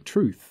priori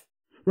truth,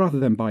 rather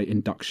than by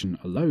induction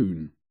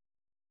alone.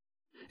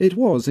 It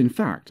was, in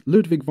fact,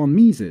 Ludwig von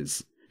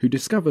Mises who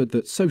discovered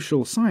that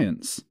social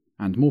science,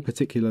 and more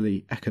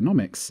particularly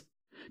economics,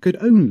 could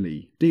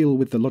only deal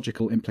with the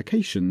logical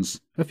implications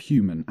of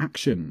human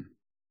action.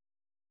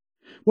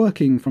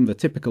 Working from the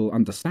typical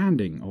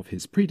understanding of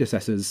his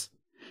predecessors,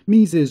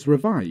 Mises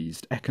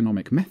revised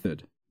economic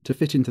method to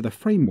fit into the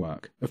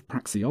framework of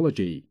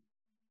praxeology.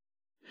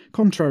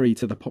 Contrary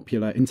to the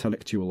popular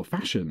intellectual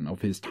fashion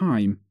of his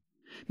time,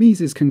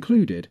 Mises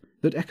concluded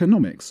that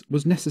economics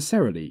was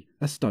necessarily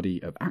a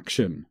study of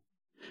action,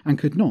 and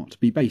could not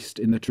be based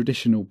in the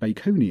traditional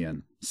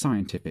Baconian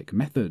scientific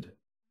method.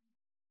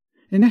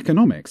 In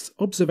economics,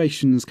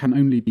 observations can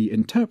only be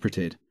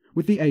interpreted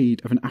with the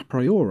aid of an a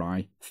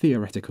priori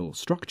theoretical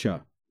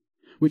structure,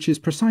 which is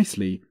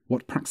precisely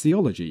what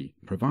praxeology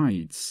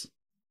provides.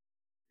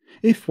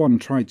 If one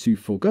tried to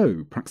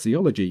forego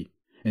praxeology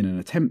in an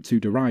attempt to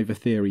derive a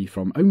theory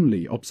from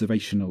only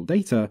observational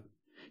data,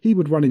 he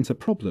would run into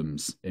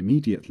problems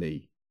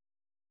immediately.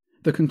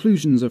 The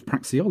conclusions of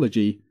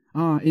praxeology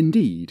are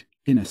indeed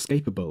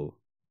inescapable.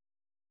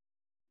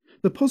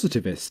 The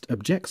positivist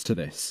objects to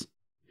this.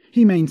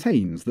 He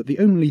maintains that the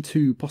only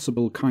two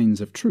possible kinds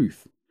of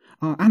truth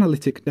are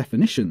analytic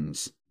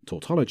definitions,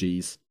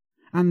 tautologies,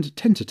 and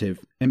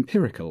tentative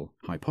empirical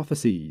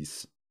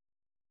hypotheses.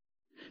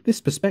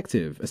 This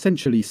perspective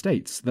essentially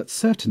states that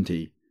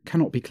certainty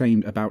cannot be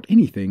claimed about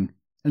anything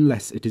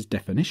unless it is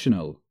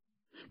definitional,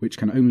 which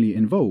can only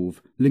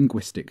involve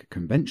linguistic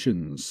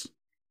conventions.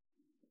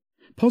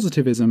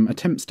 Positivism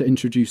attempts to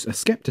introduce a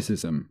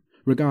skepticism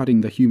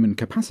regarding the human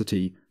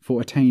capacity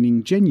for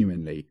attaining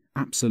genuinely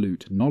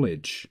absolute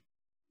knowledge.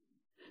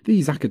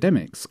 These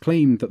academics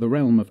claim that the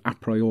realm of a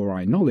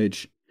priori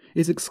knowledge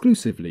is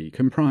exclusively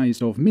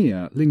comprised of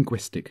mere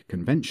linguistic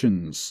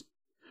conventions,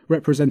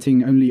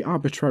 representing only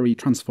arbitrary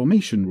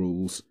transformation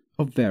rules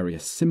of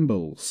various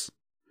symbols,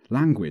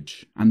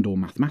 language and/or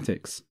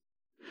mathematics,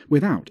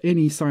 without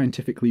any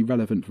scientifically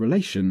relevant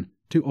relation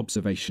to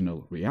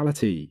observational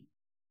reality.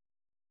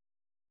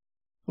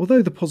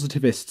 Although the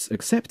positivists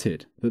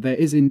accepted that there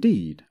is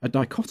indeed a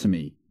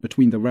dichotomy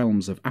between the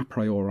realms of a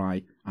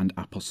priori and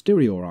a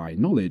posteriori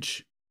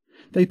knowledge,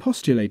 they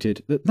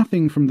postulated that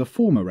nothing from the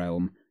former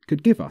realm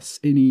could give us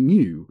any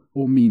new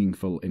or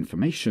meaningful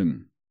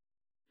information.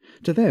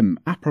 To them,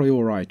 a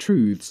priori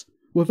truths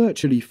were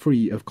virtually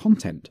free of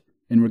content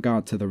in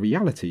regard to the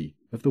reality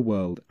of the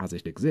world as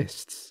it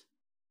exists.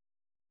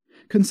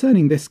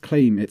 Concerning this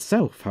claim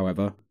itself,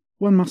 however,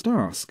 one must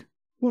ask,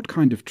 what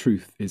kind of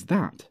truth is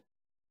that?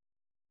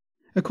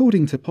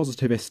 According to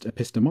positivist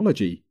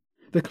epistemology,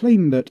 the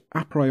claim that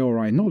a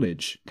priori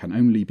knowledge can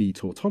only be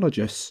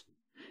tautologous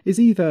is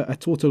either a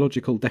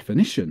tautological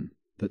definition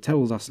that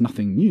tells us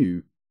nothing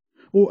new,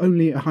 or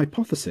only a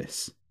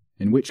hypothesis,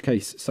 in which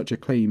case such a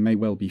claim may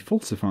well be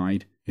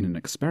falsified in an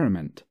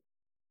experiment.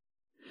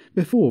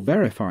 Before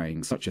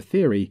verifying such a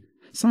theory,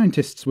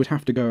 scientists would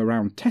have to go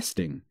around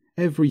testing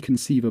every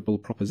conceivable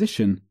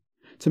proposition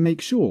to make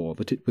sure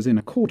that it was in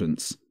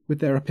accordance with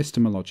their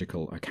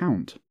epistemological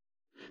account,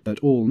 that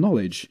all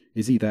knowledge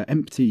is either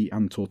empty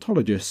and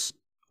tautologous,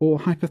 or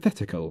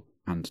hypothetical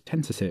and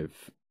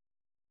tentative.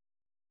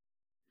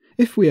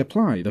 If we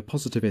apply the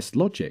positivist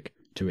logic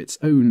to its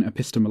own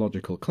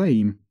epistemological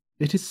claim,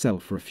 it is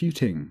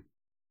self-refuting.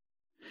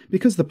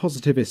 Because the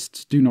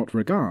positivists do not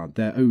regard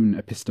their own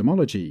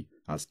epistemology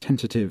as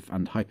tentative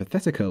and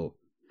hypothetical,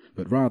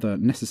 but rather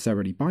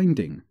necessarily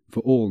binding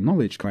for all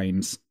knowledge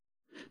claims,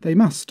 they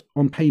must,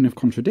 on pain of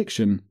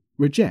contradiction,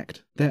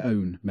 reject their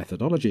own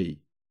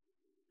methodology.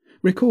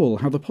 Recall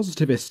how the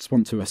positivists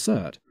want to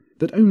assert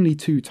that only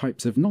two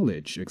types of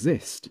knowledge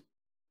exist: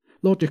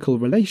 logical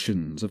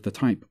relations of the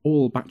type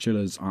all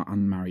bachelors are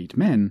unmarried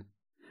men,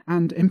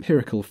 and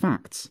empirical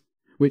facts,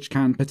 which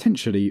can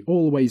potentially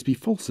always be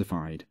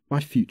falsified by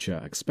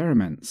future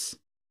experiments.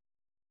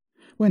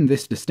 When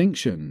this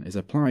distinction is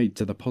applied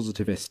to the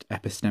positivist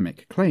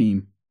epistemic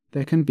claim,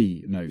 there can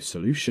be no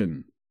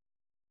solution.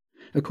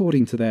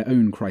 According to their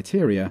own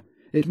criteria,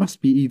 it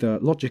must be either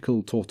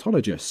logical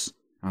tautologous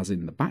as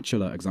in the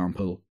bachelor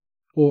example,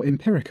 or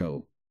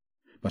empirical,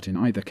 but in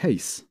either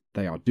case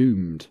they are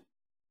doomed.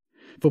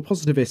 For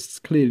positivists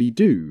clearly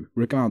do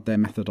regard their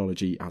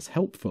methodology as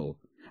helpful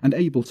and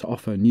able to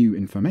offer new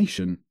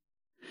information,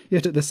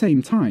 yet at the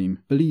same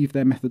time believe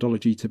their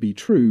methodology to be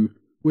true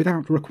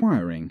without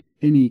requiring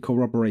any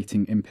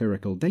corroborating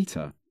empirical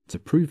data to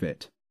prove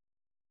it.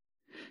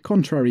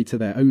 Contrary to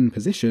their own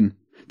position,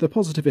 the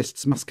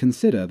positivists must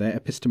consider their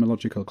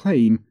epistemological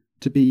claim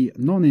to be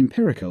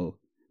non-empirical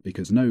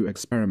because no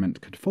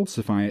experiment could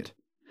falsify it,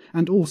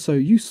 and also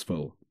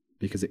useful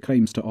because it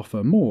claims to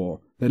offer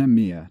more than a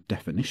mere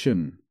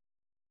definition.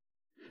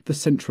 The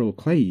central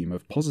claim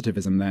of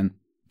positivism, then,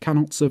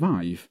 cannot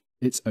survive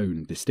its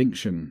own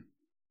distinction.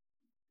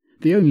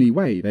 The only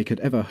way they could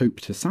ever hope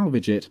to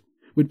salvage it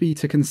would be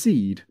to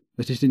concede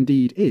that it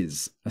indeed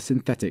is a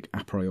synthetic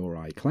a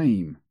priori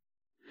claim,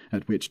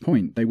 at which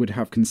point they would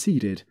have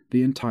conceded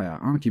the entire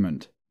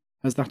argument,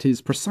 as that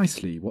is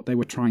precisely what they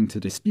were trying to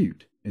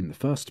dispute in the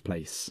first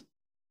place.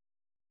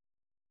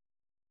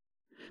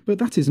 But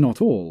that is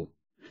not all.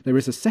 There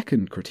is a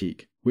second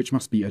critique which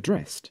must be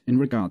addressed in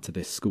regard to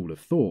this school of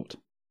thought.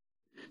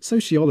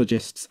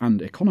 Sociologists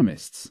and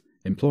economists,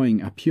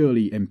 employing a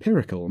purely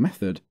empirical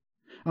method,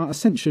 are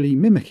essentially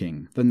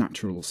mimicking the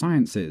natural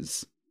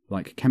sciences,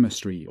 like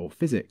chemistry or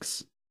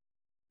physics.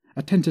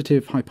 A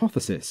tentative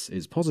hypothesis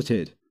is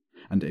posited,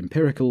 and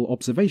empirical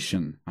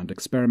observation and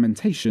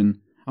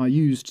experimentation are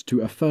used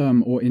to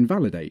affirm or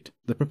invalidate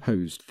the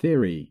proposed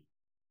theory.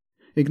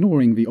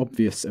 Ignoring the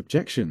obvious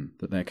objection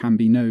that there can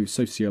be no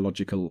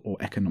sociological or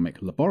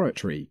economic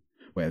laboratory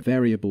where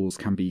variables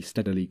can be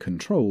steadily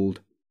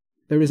controlled,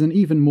 there is an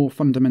even more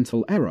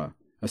fundamental error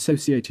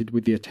associated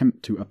with the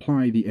attempt to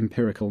apply the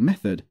empirical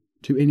method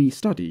to any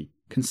study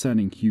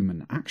concerning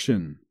human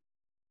action.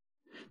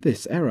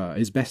 This error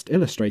is best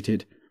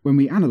illustrated when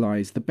we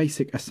analyse the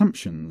basic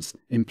assumptions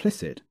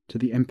implicit to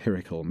the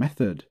empirical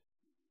method.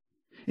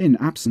 In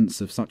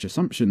absence of such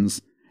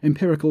assumptions,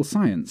 empirical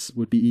science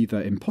would be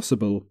either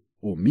impossible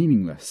or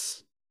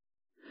meaningless.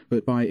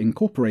 But by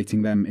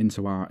incorporating them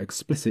into our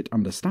explicit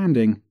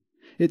understanding,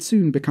 it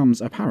soon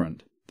becomes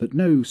apparent that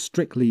no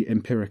strictly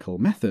empirical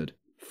method,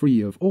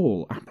 free of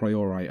all a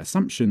priori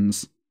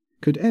assumptions,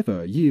 could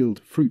ever yield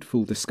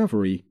fruitful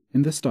discovery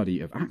in the study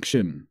of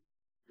action,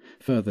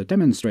 further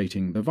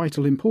demonstrating the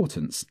vital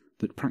importance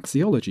that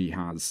praxeology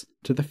has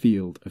to the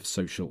field of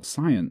social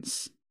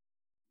science.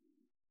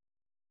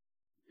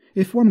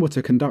 If one were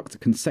to conduct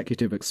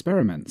consecutive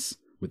experiments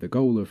with the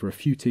goal of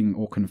refuting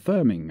or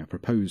confirming a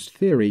proposed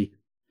theory,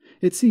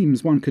 it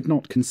seems one could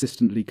not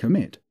consistently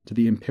commit to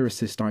the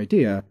empiricist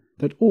idea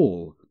that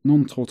all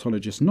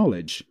non-tautologous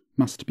knowledge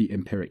must be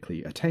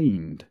empirically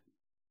attained.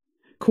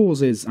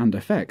 Causes and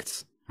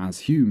effects,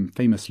 as Hume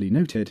famously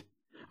noted,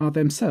 are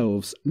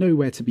themselves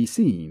nowhere to be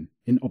seen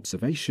in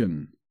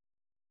observation.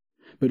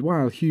 But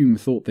while Hume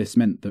thought this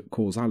meant that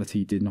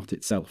causality did not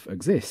itself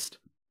exist,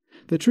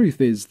 the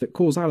truth is that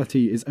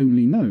causality is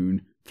only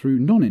known through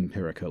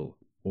non-empirical,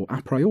 or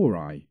a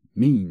priori,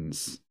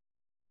 means.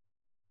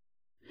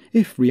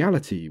 If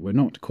reality were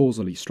not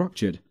causally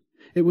structured,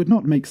 it would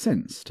not make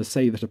sense to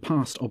say that a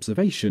past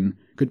observation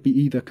could be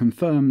either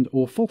confirmed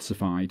or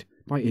falsified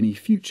by any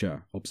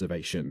future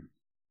observation.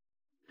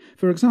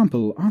 For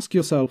example, ask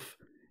yourself,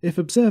 if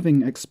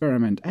observing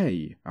experiment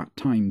A at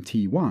time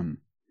t1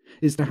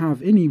 is to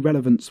have any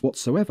relevance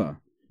whatsoever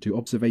to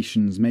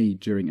observations made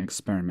during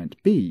experiment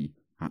B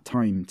at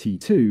time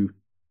t2,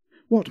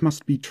 what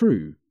must be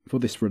true for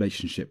this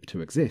relationship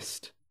to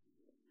exist?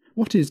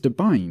 What is to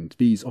bind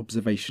these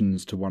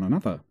observations to one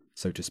another,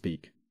 so to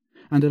speak,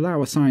 and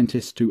allow a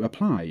scientist to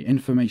apply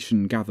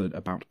information gathered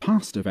about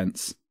past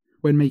events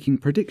when making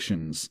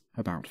predictions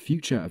about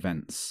future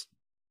events?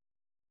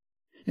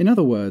 In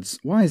other words,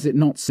 why is it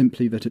not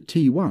simply that at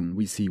t1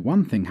 we see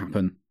one thing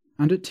happen,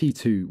 and at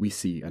t2 we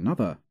see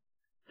another?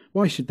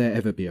 Why should there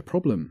ever be a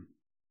problem?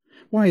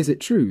 Why is it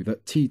true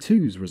that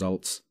t2's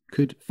results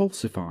could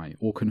falsify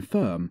or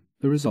confirm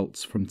the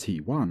results from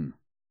t1?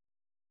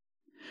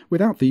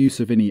 Without the use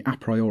of any a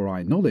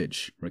priori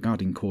knowledge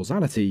regarding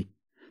causality,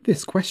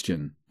 this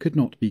question could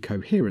not be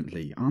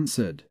coherently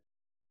answered.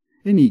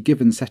 Any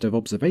given set of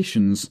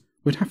observations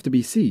would have to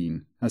be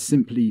seen as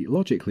simply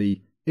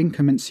logically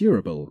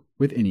incommensurable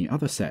with any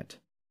other set.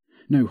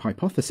 No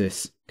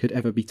hypothesis could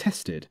ever be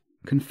tested,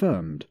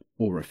 confirmed,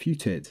 or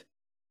refuted.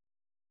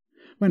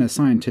 When a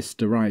scientist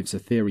derives a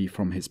theory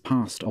from his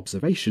past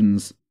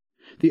observations,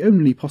 the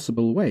only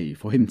possible way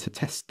for him to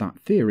test that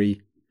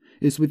theory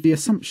is with the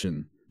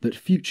assumption that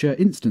future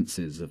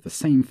instances of the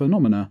same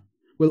phenomena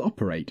will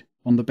operate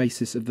on the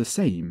basis of the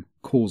same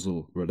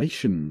causal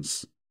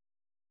relations.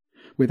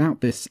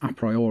 Without this a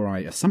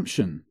priori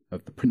assumption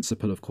of the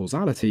principle of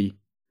causality,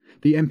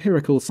 the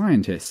empirical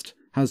scientist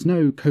has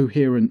no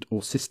coherent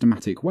or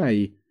systematic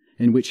way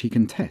in which he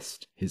can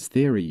test his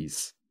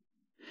theories.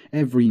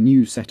 Every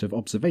new set of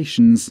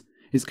observations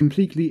is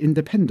completely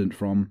independent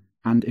from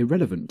and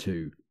irrelevant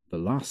to the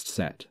last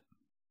set.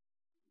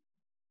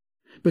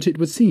 But it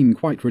would seem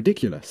quite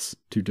ridiculous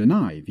to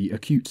deny the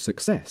acute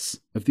success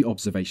of the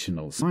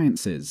observational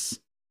sciences.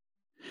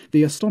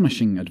 The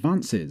astonishing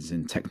advances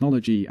in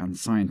technology and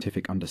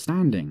scientific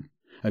understanding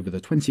over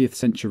the 20th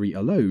century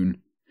alone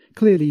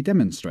clearly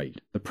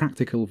demonstrate the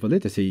practical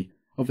validity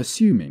of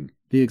assuming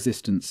the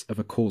existence of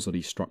a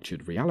causally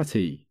structured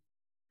reality.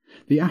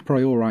 The a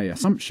priori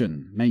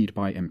assumption made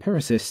by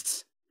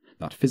empiricists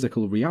that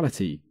physical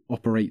reality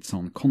operates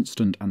on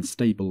constant and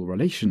stable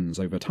relations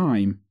over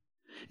time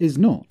is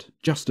not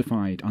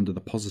justified under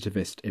the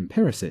positivist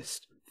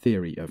empiricist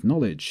theory of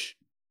knowledge.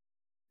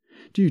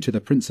 Due to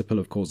the principle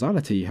of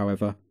causality,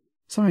 however,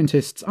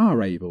 scientists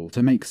are able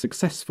to make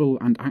successful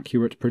and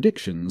accurate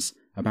predictions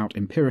about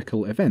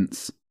empirical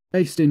events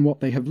based in what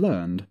they have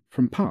learned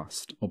from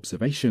past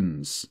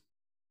observations.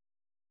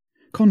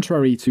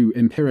 Contrary to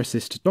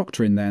empiricist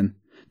doctrine, then,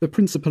 the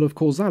principle of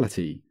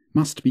causality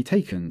must be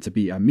taken to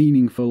be a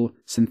meaningful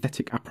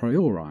synthetic a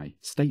priori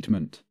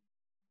statement.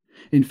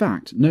 In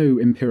fact, no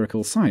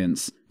empirical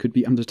science could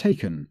be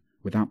undertaken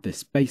without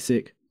this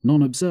basic,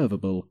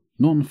 non-observable,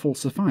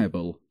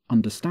 non-falsifiable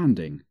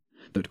understanding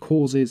that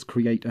causes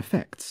create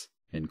effects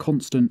in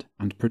constant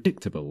and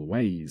predictable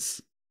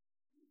ways.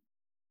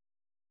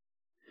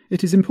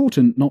 It is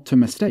important not to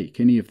mistake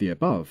any of the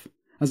above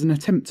as an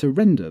attempt to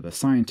render the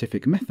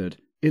scientific method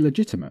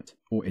illegitimate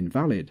or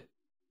invalid.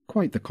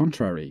 Quite the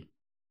contrary.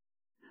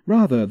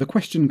 Rather, the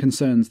question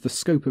concerns the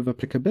scope of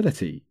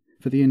applicability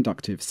for the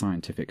inductive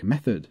scientific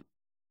method.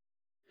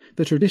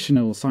 The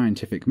traditional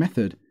scientific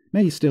method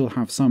may still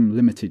have some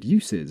limited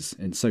uses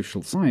in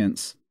social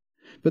science,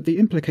 but the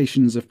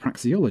implications of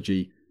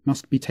praxeology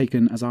must be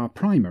taken as our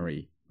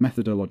primary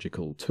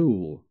methodological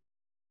tool.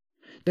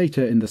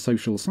 Data in the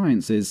social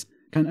sciences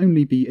can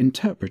only be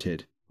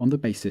interpreted on the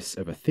basis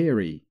of a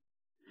theory,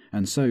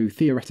 and so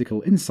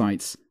theoretical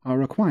insights are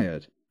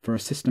required for a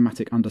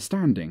systematic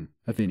understanding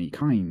of any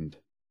kind.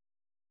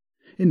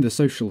 In the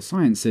social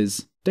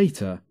sciences,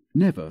 data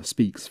never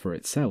speaks for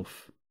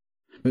itself,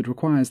 but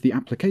requires the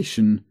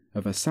application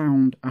of a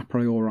sound a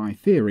priori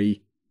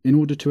theory in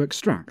order to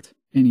extract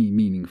any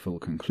meaningful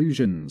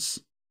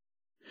conclusions.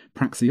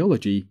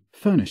 Praxeology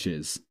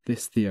furnishes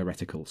this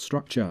theoretical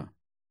structure.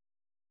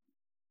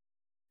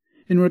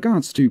 In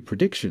regards to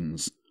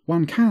predictions,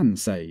 one can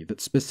say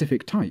that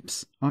specific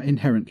types are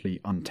inherently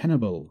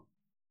untenable.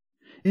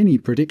 Any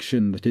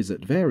prediction that is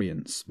at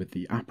variance with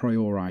the a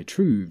priori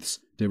truths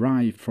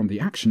derived from the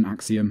action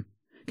axiom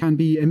can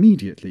be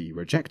immediately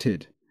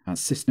rejected as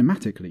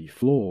systematically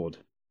flawed.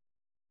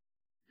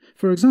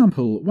 For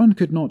example, one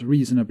could not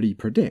reasonably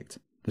predict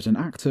that an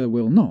actor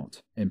will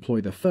not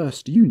employ the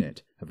first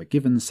unit of a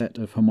given set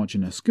of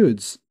homogeneous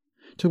goods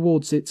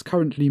towards its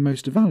currently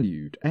most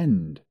valued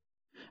end,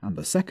 and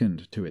the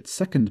second to its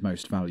second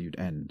most valued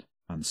end,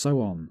 and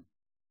so on.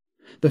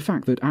 The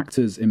fact that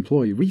actors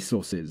employ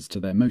resources to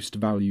their most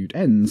valued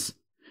ends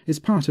is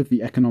part of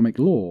the economic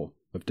law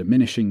of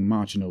diminishing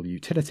marginal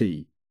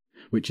utility,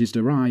 which is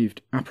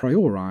derived a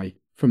priori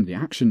from the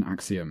action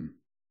axiom.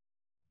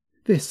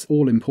 This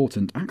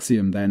all-important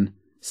axiom, then,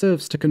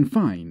 serves to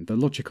confine the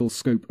logical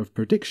scope of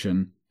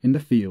prediction in the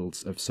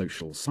fields of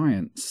social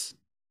science.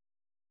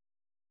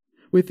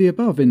 With the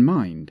above in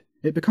mind,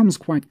 it becomes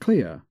quite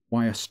clear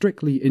why a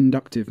strictly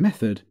inductive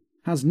method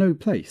has no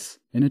place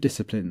in a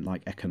discipline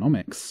like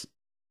economics.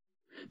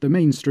 The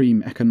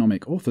mainstream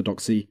economic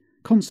orthodoxy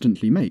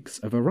constantly makes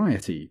a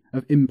variety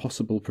of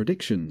impossible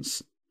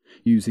predictions,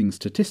 using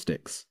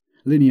statistics,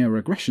 linear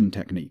regression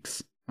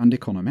techniques, and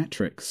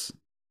econometrics.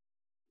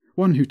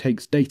 One who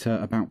takes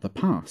data about the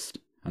past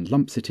and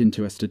lumps it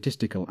into a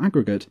statistical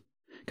aggregate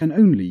can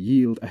only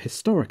yield a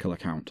historical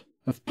account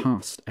of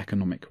past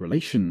economic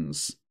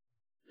relations.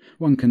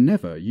 One can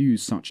never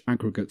use such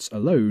aggregates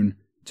alone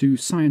to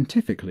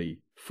scientifically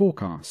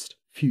forecast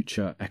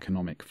future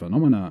economic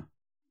phenomena.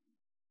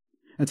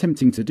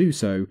 Attempting to do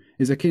so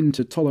is akin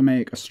to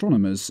Ptolemaic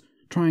astronomers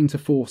trying to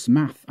force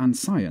math and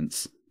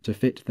science to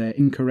fit their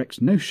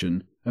incorrect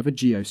notion of a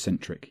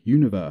geocentric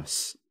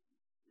universe.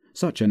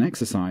 Such an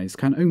exercise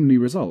can only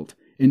result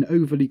in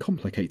overly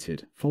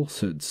complicated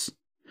falsehoods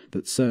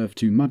that serve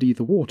to muddy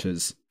the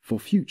waters for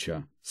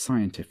future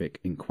scientific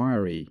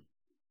inquiry.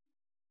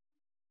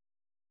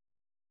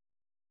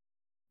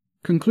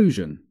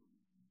 Conclusion.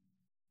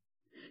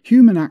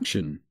 Human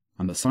action,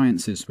 and the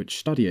sciences which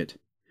study it,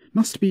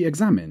 must be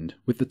examined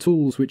with the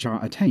tools which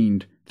are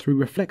attained through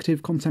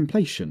reflective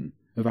contemplation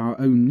of our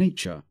own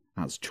nature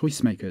as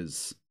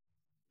choice-makers.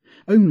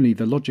 Only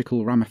the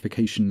logical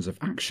ramifications of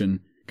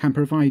action can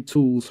provide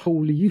tools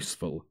wholly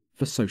useful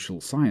for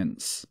social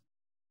science.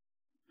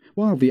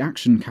 While the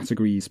action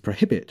categories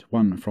prohibit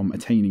one from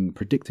attaining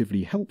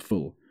predictively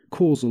helpful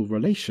causal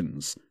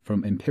relations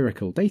from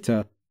empirical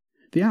data,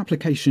 the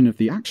application of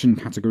the action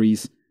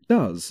categories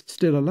does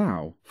still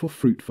allow for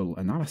fruitful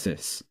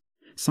analysis,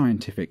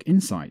 scientific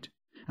insight,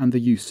 and the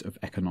use of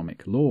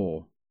economic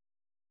law.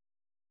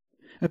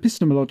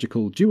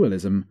 Epistemological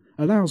dualism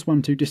allows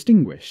one to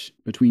distinguish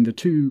between the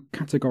two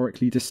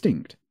categorically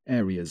distinct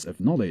areas of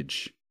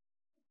knowledge.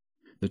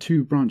 The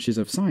two branches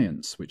of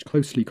science which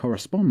closely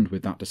correspond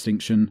with that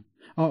distinction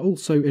are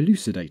also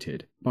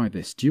elucidated by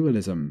this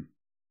dualism.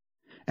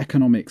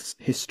 Economics,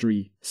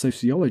 history,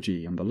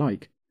 sociology, and the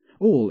like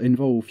all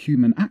involve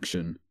human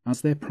action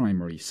as their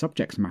primary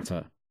subject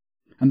matter,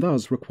 and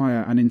thus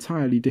require an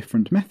entirely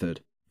different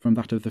method from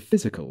that of the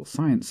physical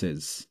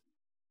sciences.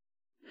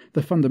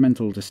 The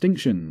fundamental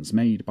distinctions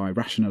made by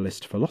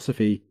rationalist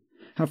philosophy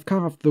have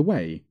carved the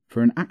way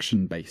for an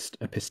action-based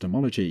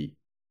epistemology,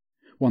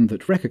 one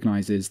that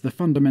recognizes the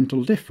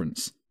fundamental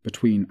difference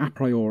between a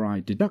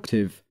priori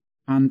deductive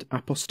and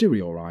a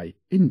posteriori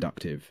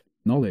inductive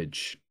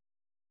knowledge.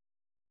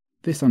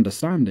 This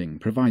understanding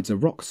provides a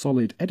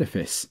rock-solid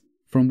edifice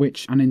from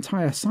which an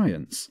entire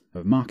science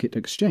of market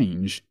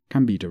exchange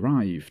can be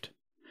derived,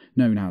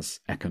 known as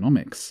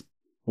economics,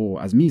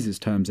 or as Mises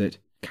terms it,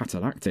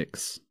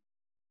 catalactics.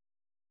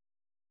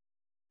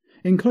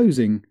 In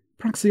closing,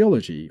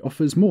 praxeology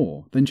offers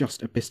more than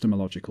just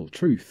epistemological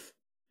truth,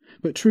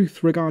 but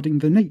truth regarding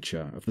the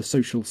nature of the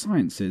social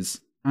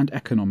sciences and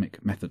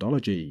economic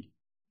methodology.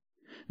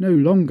 No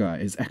longer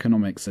is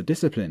economics a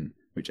discipline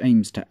which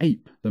aims to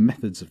ape the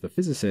methods of the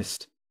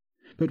physicist,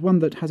 but one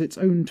that has its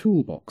own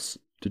toolbox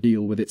to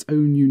deal with its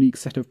own unique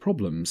set of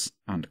problems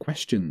and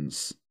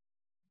questions.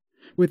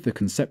 With the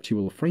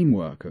conceptual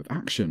framework of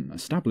action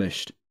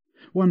established,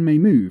 one may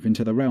move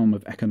into the realm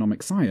of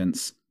economic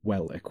science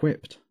well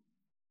equipped.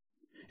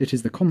 It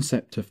is the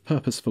concept of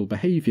purposeful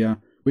behaviour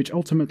which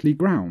ultimately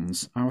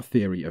grounds our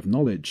theory of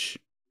knowledge,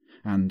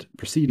 and,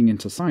 proceeding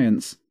into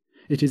science,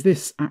 it is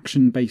this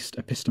action-based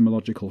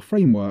epistemological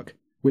framework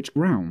which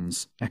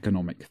grounds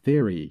economic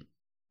theory.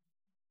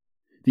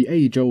 The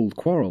age-old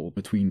quarrel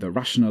between the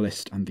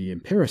rationalist and the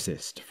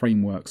empiricist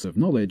frameworks of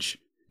knowledge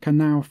can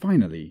now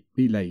finally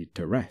be laid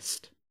to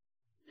rest.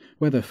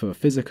 Whether for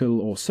physical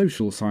or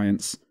social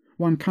science,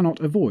 one cannot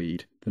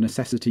avoid the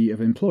necessity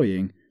of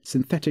employing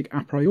synthetic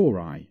a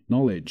priori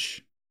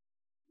knowledge.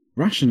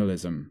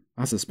 Rationalism,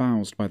 as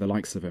espoused by the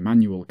likes of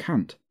Immanuel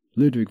Kant,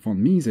 Ludwig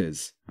von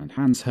Mises, and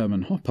Hans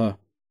Hermann Hoppe,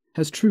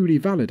 has truly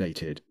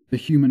validated the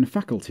human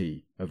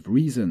faculty of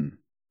reason,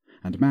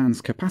 and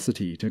man's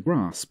capacity to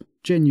grasp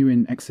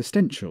genuine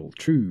existential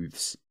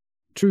truths,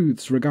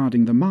 truths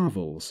regarding the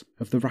marvels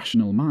of the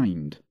rational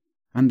mind,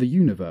 and the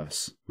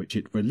universe which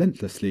it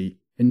relentlessly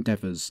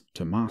endeavours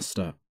to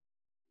master.